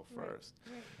myself first?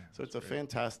 Right. So it's a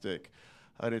fantastic,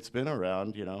 and it's been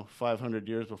around, 500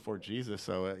 years before Jesus.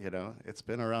 So, it's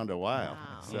been around a while.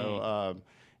 Wow. So,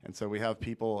 and so we have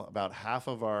people, about half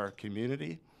of our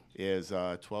community is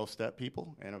 12-step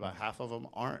people, and about half of them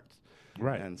aren't.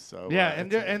 Right. And so and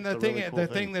the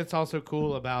thing that's also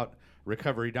cool about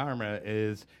Recovery Dharma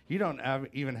is you don't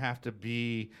even have to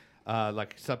be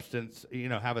like substance,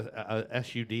 have a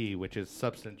SUD, which is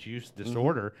substance use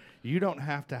disorder. You don't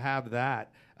have to have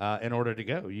that in order to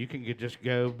go. You can just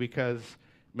go because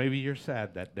maybe you're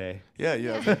sad that day. Yeah.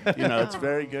 It's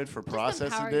very good for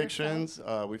process addictions.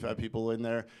 We've had people in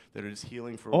there that are just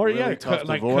healing for really tough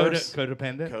divorce.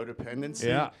 Codependency.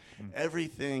 Yeah.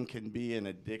 Everything can be an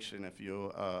addiction if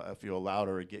you allow it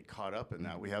or get caught up in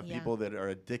that. We have people that are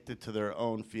addicted to their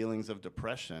own feelings of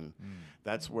depression.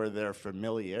 That's where their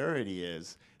familiarity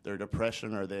is, their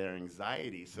depression or their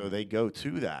anxiety. So they go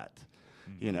to that.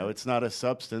 It's not a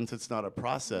substance, it's not a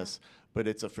process, but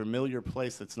it's a familiar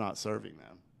place that's not serving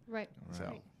them. Right. So.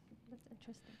 Right. That's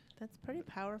interesting. That's pretty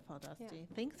powerful, Dusty. Yeah.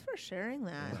 Thanks for sharing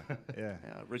that. Yeah.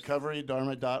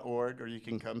 RecoveryDharma.org, or you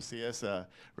can come see us,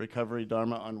 Recovery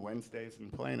Dharma on Wednesdays in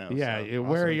Plano. Yeah. So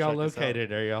where are y'all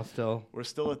located? Are y'all still? We're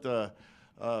still at the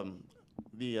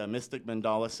Mystic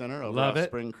Mandala Center over at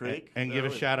Spring Creek. And give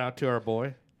a shout out to our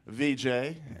boy VJ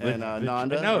and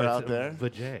Nanda are out there.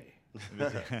 Vijay.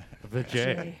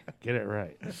 Vijay. Get it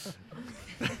right.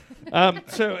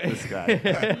 So this guy.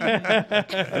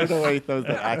 I don't know why he throws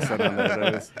that accent on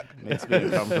there. It makes me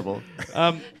uncomfortable.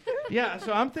 So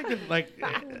I'm thinking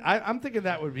I'm thinking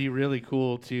that would be really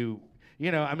cool to,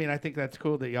 I think that's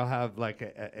cool that y'all have like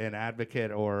an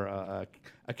advocate or a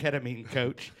ketamine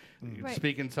coach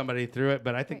speaking somebody through it.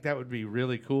 But I think that would be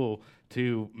really cool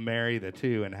to marry the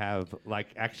two and have like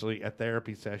actually a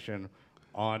therapy session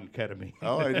on ketamine.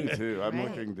 Oh, I do too. I'm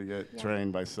looking to get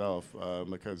trained myself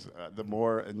because the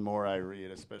more and more I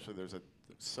read, especially there's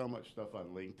so much stuff on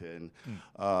LinkedIn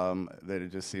that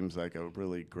it just seems like a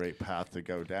really great path to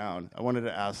go down. I wanted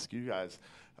to ask you guys,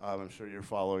 I'm sure you're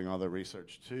following all the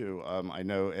research too. I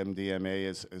know MDMA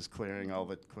is clearing all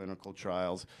the clinical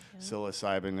trials.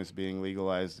 Psilocybin is being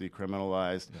legalized,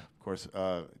 decriminalized. Of course,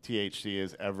 THC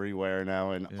is everywhere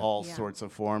now in all sorts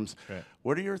of forms. Right.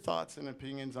 What are your thoughts and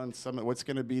opinions on what's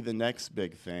going to be the next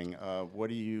big thing? What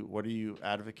do you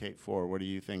advocate for? What do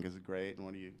you think is great, and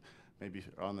what do you maybe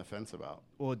on the fence about?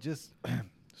 Well, just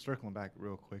circling back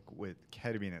real quick with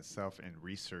ketamine itself and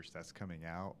research that's coming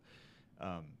out.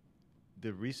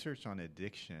 The research on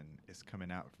addiction is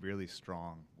coming out really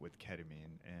strong with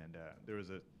ketamine, and there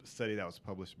was a study that was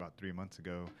published about 3 months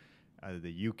ago out of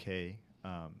the UK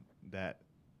that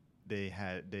they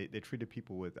treated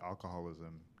people with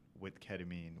alcoholism with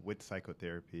ketamine with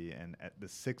psychotherapy, and at the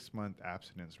 6-month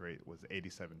abstinence rate was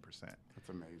 87%. That's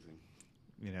amazing.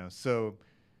 So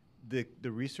the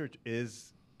research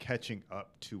is catching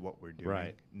up to what we're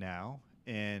doing now,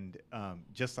 and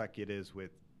just like it is with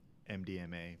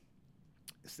MDMA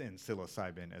and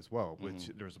psilocybin as well,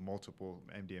 which there's multiple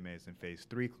MDMAs in phase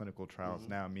 3 clinical trials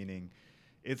now, meaning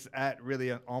it's at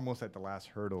really almost at the last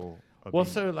hurdle.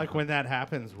 So like when that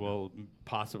happens, will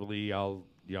possibly y'all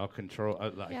control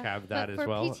have that as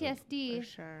well? For PTSD, for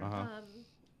sure.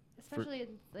 Especially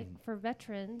for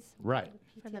veterans. Right.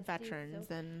 For the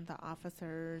veterans and the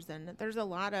officers, and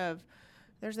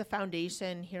there's a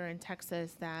foundation here in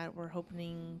Texas that we're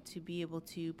hoping to be able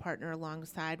to partner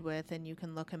alongside with, and you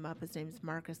can look him up. His name's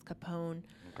Marcus Capone.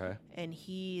 Okay. And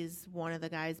he's one of the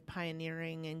guys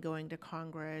pioneering and going to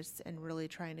Congress and really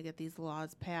trying to get these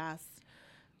laws passed.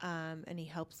 And he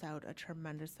helps out a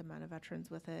tremendous amount of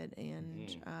veterans with it, and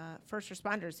first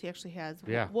responders. He actually has.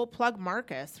 We'll plug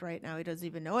Marcus right now. He doesn't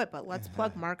even know it, but let's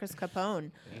plug Marcus Capone.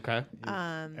 Okay.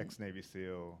 Ex-Navy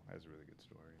SEAL has a really good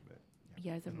story.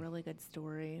 Yeah, it's a really good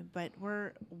story. But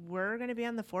we're going to be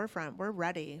on the forefront. We're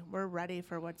ready. We're ready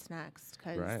for what's next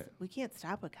because we can't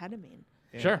stop with ketamine.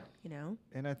 Sure.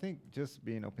 And I think just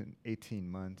being open 18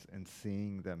 months and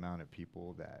seeing the amount of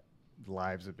people that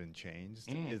lives have been changed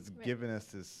is giving us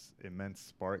this immense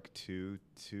spark to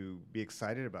be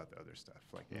excited about the other stuff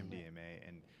like MDMA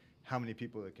and how many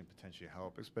people it can potentially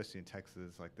help, especially in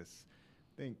Texas like this.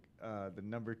 I think the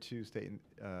number two state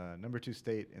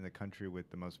in the country with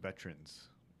the most veterans,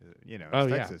 is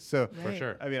Texas. So for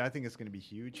sure. I mean, I think it's going to be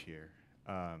huge here,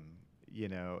 and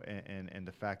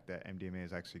the fact that MDMA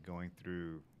is actually going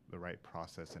through the right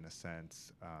process in a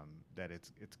sense, that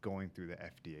it's going through the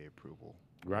FDA approval.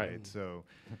 Right. So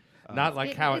not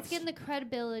like how it's getting the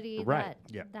credibility. Right.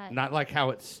 That not like how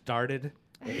it started.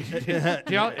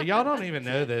 y'all don't even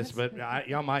know this, but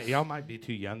y'all might be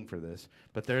too young for this.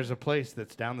 But there's a place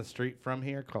that's down the street from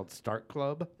here called Start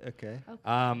Club. Okay.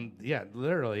 Yeah,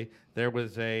 literally, there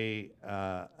was a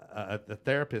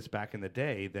therapist back in the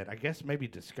day that I guess maybe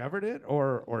discovered it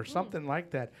or something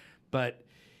like that, but.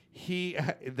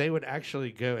 They would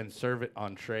actually go and serve it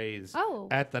on trays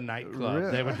at the nightclub.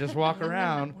 Really? They would just walk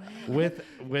around with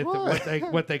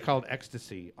what they called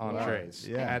ecstasy on trays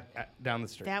down the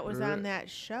street. That was on that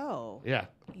show. Yeah.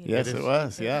 Yes, it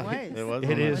was. Yeah, It was.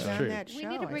 It is on true. That show. We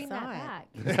need to I bring saw that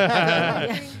it.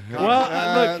 back.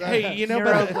 Well, look, hey, you know,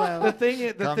 but Neuroglow.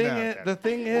 the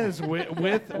thing is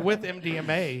with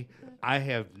MDMA, I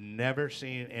have never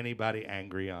seen anybody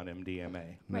angry on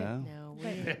MDMA. No. No,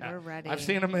 we're ready. I've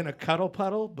seen them in a cuddle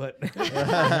puddle, but You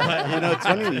know, it's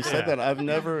funny you said that. I've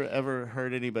never ever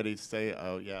heard anybody say,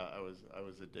 "Oh yeah, I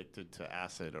was addicted to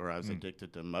acid or I was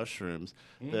addicted to mushrooms."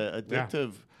 The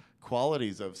addictive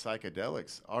qualities of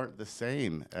psychedelics aren't the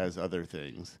same as other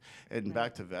things. And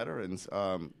back to veterans,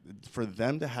 for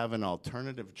them to have an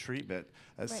alternative treatment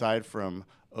aside from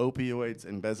opioids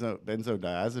and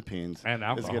benzodiazepines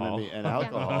and is going to be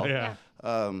alcohol.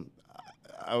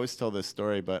 I always tell this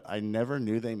story, but I never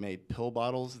knew they made pill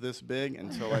bottles this big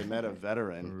until I met a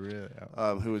veteran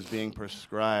who was being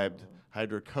prescribed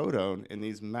hydrocodone in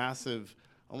these massive,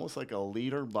 almost like a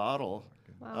liter bottle.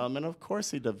 Wow. And of course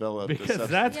he developed because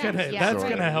that's gonna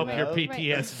help your Right.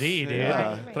 PTSD, dude.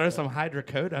 Yeah. Throw some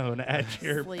hydrocodone at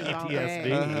your Sleep all PTSD.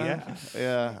 day.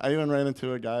 Yeah, I even ran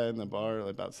into a guy in the bar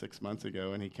about 6 months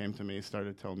ago, and he came to me,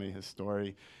 started telling me his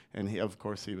story, and of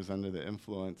course, he was under the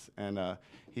influence, and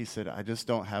he said, "I just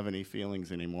don't have any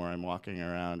feelings anymore. I'm walking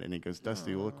around," and he goes,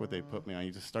 "Dusty, look what they put me on."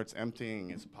 He just starts emptying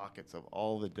his pockets of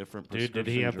all the different Dude, prescription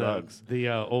did he have drugs. the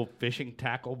old fishing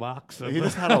tackle box? He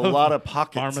just had a lot of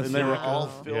pockets, and they were all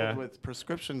pharmaceuticals? filled with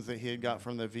prescriptions that he had got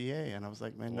from the VA, and I was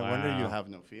like, "Man, no wonder you Wow. have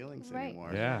no feelings Right.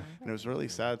 anymore." Yeah. And it was really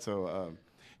sad. So,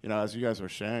 you know, as you guys were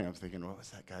sharing, I was thinking, what was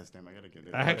that guy's name? I got to get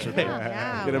it. Actually,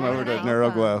 Get him over to Yeah.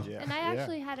 Neuroglow. And I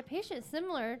actually had a patient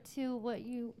similar to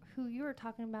who you were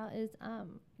talking about is,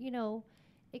 you know,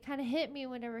 it kind of hit me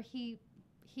whenever he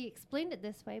explained it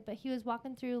this way, but he was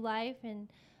walking through life and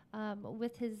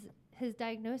with his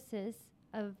diagnosis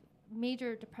of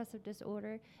major depressive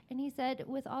disorder, and he said,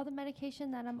 with all the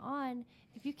medication that I'm on,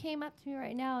 if you came up to me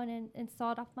right now and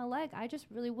sawed off my leg, I just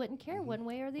really wouldn't care one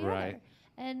way or the other.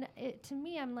 And to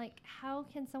me, I'm like, how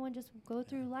can someone just go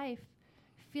through life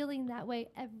feeling that way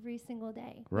every single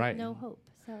day Right. with no hope?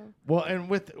 So well, and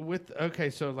with okay,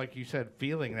 so like you said,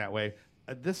 feeling that way.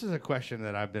 This is a question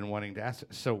that I've been wanting to ask.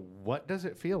 So, what does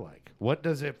it feel like? What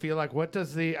does it feel like? What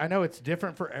does I know it's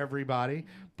different for everybody,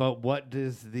 but what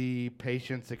does the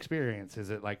patient's experience? Is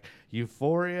it like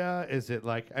euphoria? Is it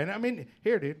like, and I mean,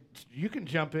 here, dude, you can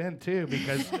jump in too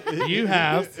because you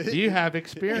have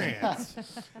experience.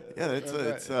 Yeah,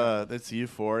 it's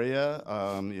euphoria.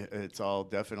 It's all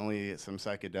definitely some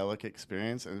psychedelic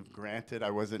experience. And granted,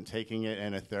 I wasn't taking it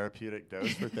in a therapeutic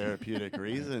dose for therapeutic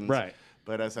reasons. Right.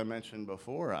 But as I mentioned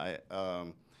before,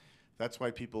 that's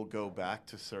why people go back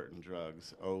to certain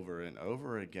drugs over and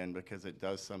over again, because it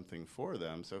does something for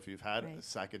them. So if you've had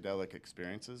psychedelic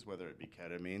experiences, whether it be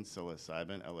ketamine,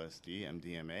 psilocybin, LSD,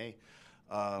 MDMA,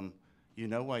 you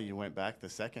know why you went back the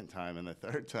second time and the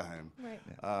third time. right.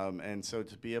 And so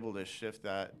to be able to shift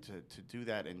that, to do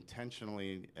that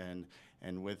intentionally and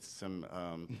with some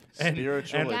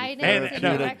spiritual and Guidance therapeutic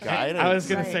and direction. guidance. I was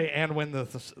gonna Right. say, and when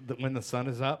the sun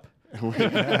is up.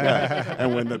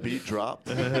 And when the beat dropped.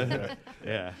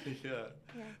 Yeah.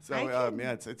 So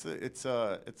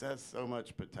it has so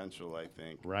much potential, I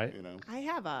think. Right. You know. I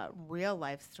have a real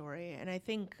life story, and I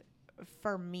think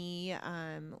for me,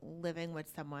 living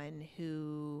with someone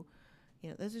who, you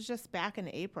know, this was just back in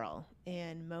April,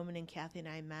 and Momin and Kathy and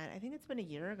I met. I think it's been a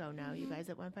year ago now. You guys,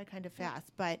 it went by kind of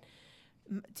fast, but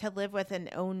to live with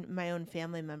my own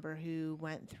family member who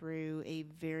went through a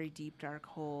very deep, dark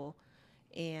hole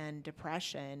and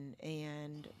depression,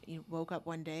 and woke up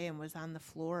one day and was on the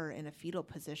floor in a fetal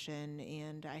position,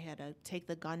 and I had to take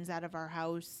the guns out of our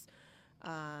house,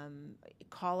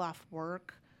 call off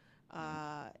work.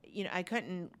 I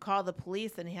couldn't call the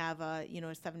police and have a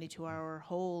 72-hour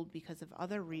hold because of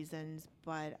other reasons,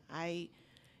 but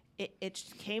it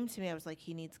came to me. I was like,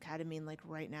 he needs ketamine like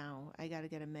right now. I got to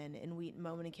get him in. And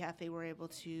Momin and Kathy were able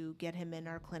to get him in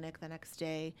our clinic the next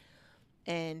day.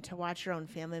 And to watch your own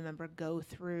family member go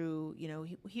through,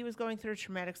 he was going through a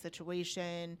traumatic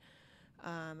situation.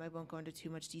 I won't go into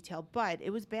too much detail, but it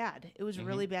was bad. It was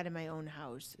really bad in my own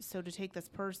house. So to take this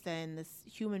person, this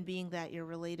human being that you're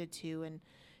related to,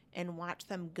 and watch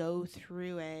them go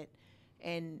through it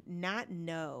and not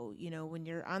know, when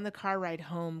you're on the car ride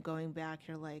home going back,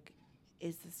 you're like,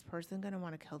 is this person going to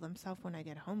want to kill themselves when I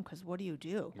get home? Because what do you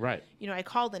do? Right. I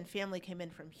called and family came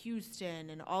in from Houston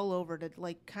and all over to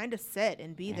like kind of sit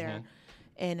and be there.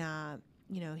 And,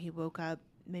 he woke up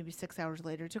maybe 6 hours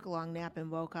later, took a long nap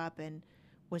and woke up and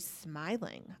was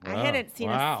smiling. Wow. I hadn't seen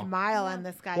a smile on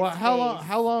this guy's face.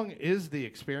 How long is the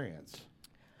experience?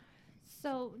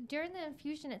 So during the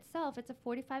infusion itself, it's a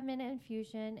 45-minute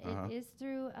infusion. It is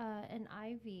through an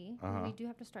IV. We do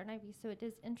have to start an IV, so it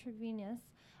is intravenous.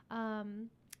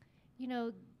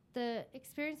 The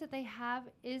experience that they have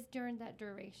is during that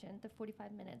duration, the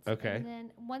 45 minutes. Okay. And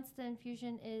then once the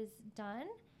infusion is done,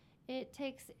 it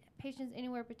takes patients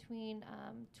anywhere between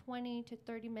 20 to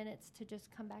 30 minutes to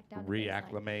just come back down.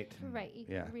 Reacclimate. Right.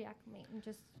 Yeah. Reacclimate and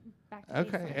just back to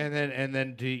Okay. baseline. And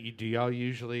then do y'all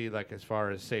usually, like, as far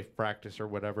as safe practice or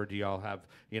whatever, do y'all have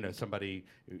somebody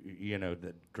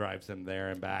that drives them there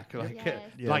and back, like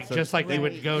Yes. just like they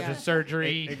would go to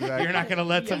surgery? Exactly. You're not going to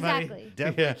let somebody. Exactly.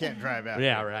 Definitely can't drive after.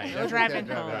 Yeah. Right. No driving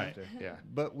home. After. Yeah.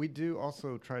 But we do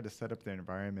also try to set up the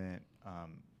environment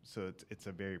so it's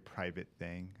a very private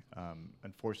thing.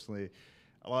 Unfortunately,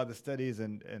 a lot of the studies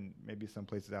and maybe some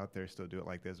places out there still do it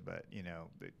like this, but they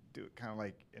do it kind of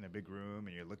like in a big room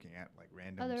and you're looking at like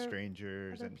random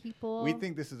strangers other and people. we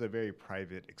think this is a very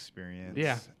private experience.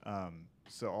 Yeah.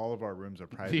 So all of our rooms are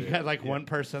private. You got like one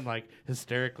person like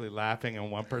hysterically laughing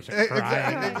and one person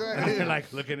crying. Exactly. You're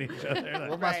like looking at each other. Like,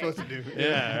 What am I supposed to do?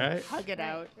 yeah. Right. Hug it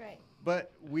out. Right.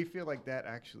 But we feel like that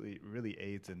actually really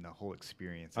aids in the whole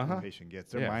experience that the patient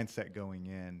gets. Their mindset going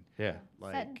in. Yeah.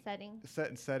 Like Set and setting. Set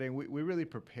and setting. We really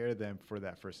prepare them for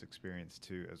that first experience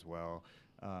too as well.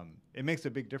 It makes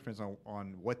a big difference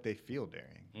on what they feel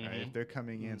during. Right? If they're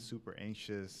coming in super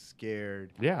anxious,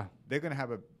 scared, they're going to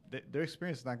have their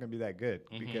experience is not going to be that good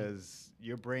because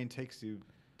your brain takes you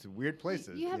to weird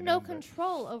places. You have no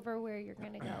control over where you're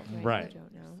going to go. Right. I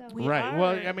don't know. So Right.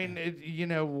 Well, I mean,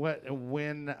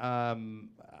 when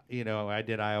I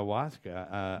did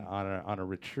ayahuasca on a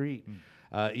retreat.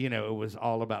 It was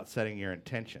all about setting your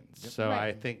intentions. So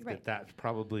I think that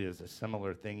probably is a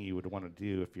similar thing you would want to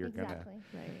do if you're going to.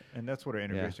 Right. And that's what our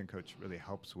integration coach really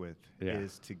helps with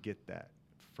is to get that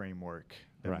framework,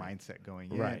 the mindset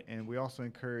going in. Right. And we also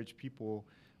encourage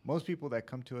most people that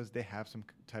come to us, they have some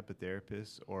type of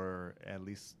therapist or at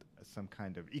least some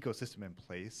kind of ecosystem in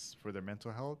place for their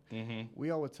mental health. We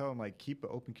always tell them, like, keep an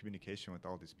open communication with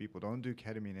all these people. Don't do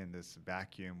ketamine in this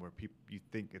vacuum where you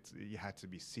think you have to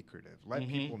be secretive. Let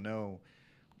people know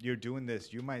you're doing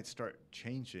this. You might start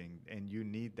changing, and you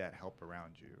need that help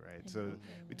around you, right? So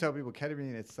we tell people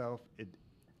ketamine itself,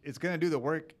 it's going to do the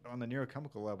work on the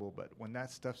neurochemical level, but when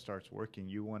that stuff starts working,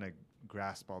 you want to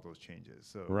grasp all those changes.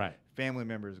 So family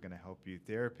members are going to help you.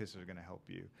 Therapists are going to help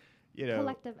you.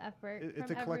 Collective effort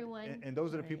from everyone. And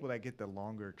those are the people that get the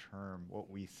longer term, what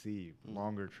we see,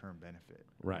 longer term benefit.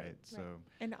 Right. So.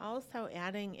 And also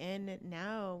adding in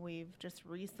now, we've just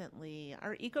recently,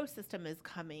 our ecosystem is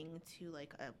coming to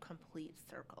like a complete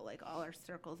circle. Like all our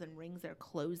circles and rings are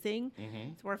closing.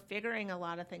 So we're figuring a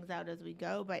lot of things out as we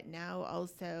go, but now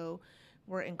also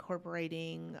we're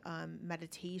incorporating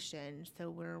meditation. So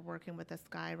we're working with this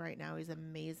guy right now. He's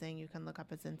amazing. You can look up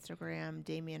his Instagram,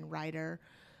 Damian Ryder.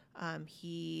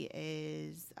 He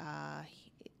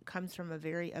comes from a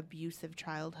very abusive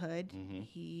childhood.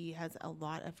 He has a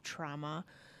lot of trauma.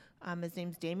 His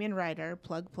name's Damian Ryder,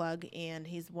 plug, and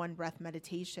he's one breath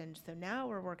meditation. So now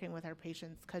we're working with our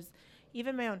patients because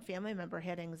even my own family member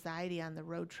had anxiety on the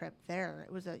road trip there.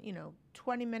 It was a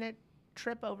 20-minute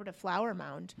trip over to Flower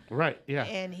Mound. Right. Yeah.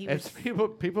 And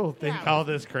people think all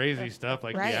this crazy stuff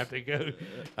like you have to go.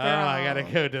 I got to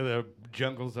go to the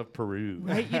jungles of Peru.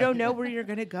 Right. You don't know where you're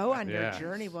going to go on your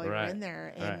journey while you're in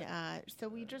there. And so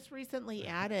we just recently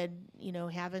added,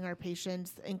 having our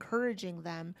patients, encouraging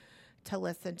them to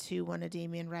listen to one of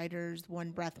Damian Ryder's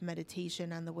one breath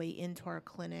meditation on the way into our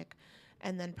clinic.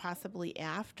 And then possibly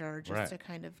after, just to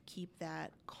kind of keep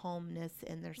that calmness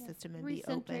in their system and be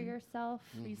open. Recenter yourself.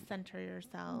 Recenter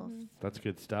yourself. That's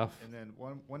good stuff. And then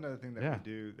one other thing that we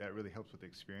do that really helps with the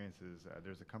experience is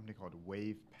there's a company called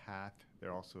Wave Path.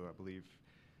 They're also, I believe,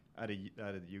 out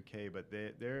of the UK, but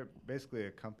they're basically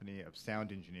a company of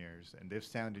sound engineers, and they've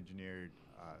sound engineered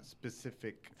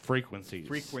specific frequencies.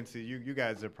 You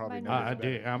guys are probably know I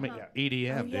do. I'm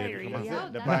EDM,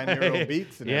 the binaural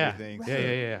beats and everything.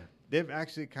 Yeah. They've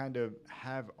actually kind of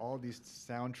have all these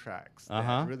soundtracks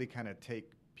that really kind of take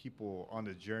people on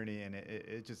the journey, and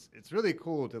it's really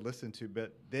cool to listen to.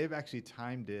 But they've actually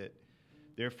timed it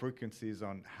their frequencies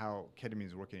on how ketamine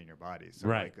is working in your body. So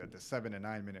Right. like at the 7 to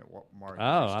 9 minute mark. Oh,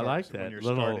 I like so when that you're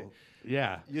little. starting,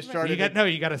 Yeah. you started. You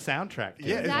got a soundtrack. To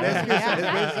Yeah, it. Exactly. it's basically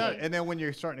Yeah. exactly. And then when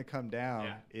you're starting to come down,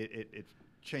 Yeah. it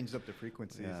changes up the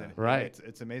frequencies. Yeah. And Right.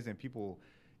 it's amazing.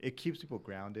 It keeps people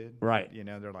grounded. Right. You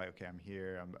know, they're like, okay, I'm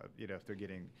here. If they're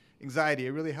getting anxiety,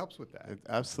 it really helps with that. It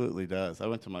absolutely does. I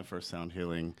went to my first sound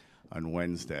healing on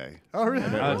Wednesday. Oh, really?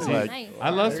 And it Oh, was see, like, Nice. I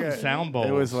love Okay. some sound bowls.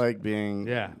 it was like being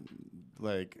Yeah.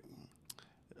 like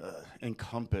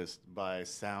encompassed by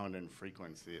sound and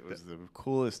frequency. It was the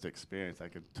coolest experience. I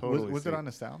could totally Was see it on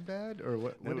a sound bed or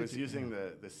what? It what was did you- using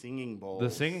the singing bowls.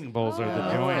 The singing bowls are the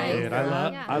Oh, joint, nice. dude.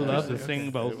 I Yeah. love the It singing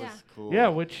was- bowls. It was Yeah. cool. Yeah, Yeah.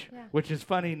 which is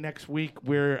funny. Next week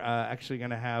we're actually going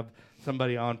to have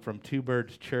somebody on from Two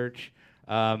Birds Church,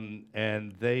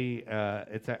 and they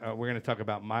we're going to talk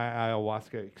about my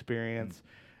ayahuasca experience,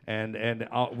 and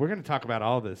we're going to talk about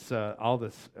all this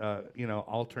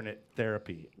alternate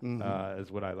therapy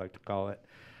is what I like to call it.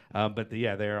 But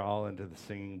they're all into the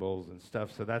singing bowls and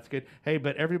stuff, so that's good. Hey,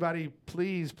 but everybody,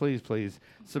 please, please, please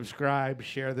subscribe,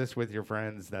 share this with your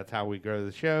friends. That's how we grow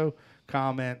the show.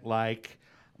 Comment, like,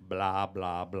 blah,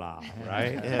 blah, blah,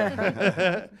 right?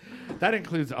 That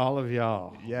includes all of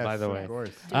y'all, Yes, by the of way. course.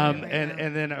 Right now.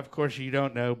 And then, of course, you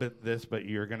don't know but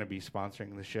you're going to be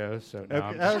sponsoring the show, so no,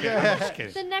 I'm Okay. just kidding. I'm just The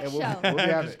kidding. next We'll show. be I'm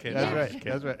having just it. kidding. That's I'm right. just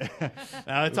kidding. That's right.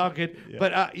 No, it's all good. Yeah.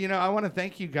 But, I want to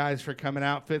thank you guys for coming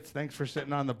out. Fitz, thanks for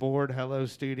sitting on the board. Hello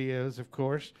Studios, of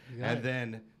course. You got And it.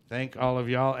 then thank all of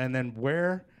y'all. And then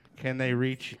where can they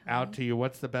reach out to you?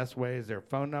 What's the best way? Is there a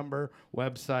phone number,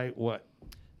 website, what?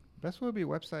 Best would be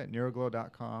website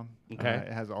neuroglow.com. Okay.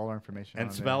 It has all our information. And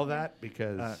on spell there. that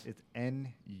because It's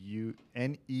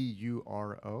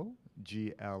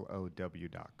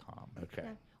neuroglow.com. okay.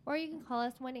 Yeah. Or you can call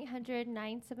us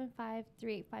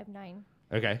 1-800-975-3859,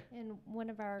 Okay. and one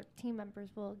of our team members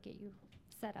will get you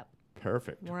set up.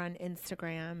 Perfect. We're on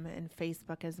Instagram and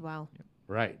Facebook as well.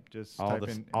 Right. Just All type the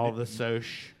in all the soch.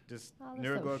 just All the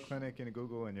Neuroglow soch. Clinic in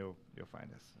Google and you'll find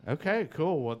us. Okay,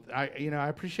 cool. Well, I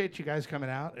appreciate you guys coming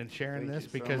out and sharing Thank this you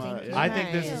so because much. I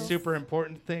think this is Thank you. super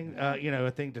important thing.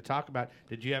 A thing to talk about.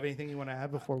 Did you have anything you want to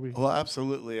add before we? Well,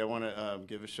 absolutely. I want to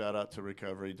give a shout out to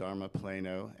Recovery Dharma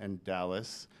Plano and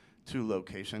Dallas, 2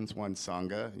 locations, one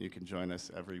Sangha. You can join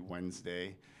us every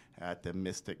Wednesday at the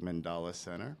Mystic Mandala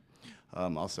Center.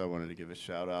 Also, I wanted to give a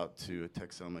shout out to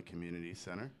Texoma Community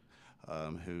Center,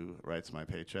 who writes my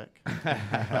paycheck.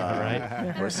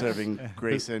 Right. We're serving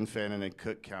Grayson, Fannin, and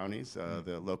Cook counties,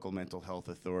 the local mental health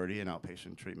authority and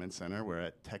outpatient treatment center. We're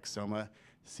at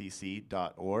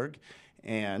texomacc.org.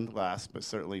 And last but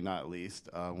certainly not least,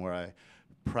 where I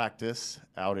practice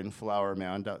out in Flower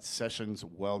Mound,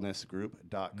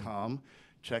 sessionswellnessgroup.com.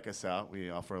 Check us out. We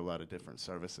offer a lot of different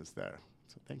services there.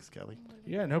 So thanks, Kelly.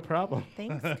 Yeah, no problem.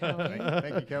 Thanks, Kelly.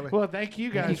 Thank you, Kelly. Well, thank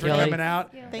you guys you, for Kelly. coming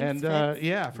out. Thank you. Thanks, And Fitz.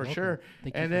 yeah, for You're sure. welcome.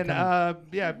 Thank you And for then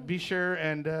coming. be sure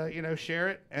and share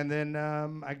it. And then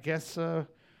I guess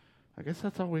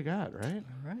that's all we got, right?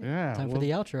 All right. Yeah. Time well, for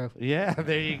the outro. Yeah,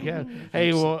 there you go.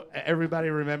 Hey, well, everybody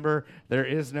remember there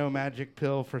is no magic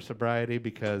pill for sobriety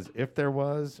because if there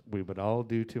was, we would all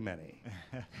do too many.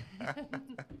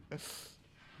 Excellent.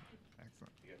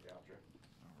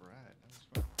 All right. That was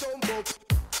fun.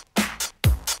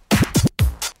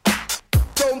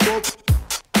 Don't go.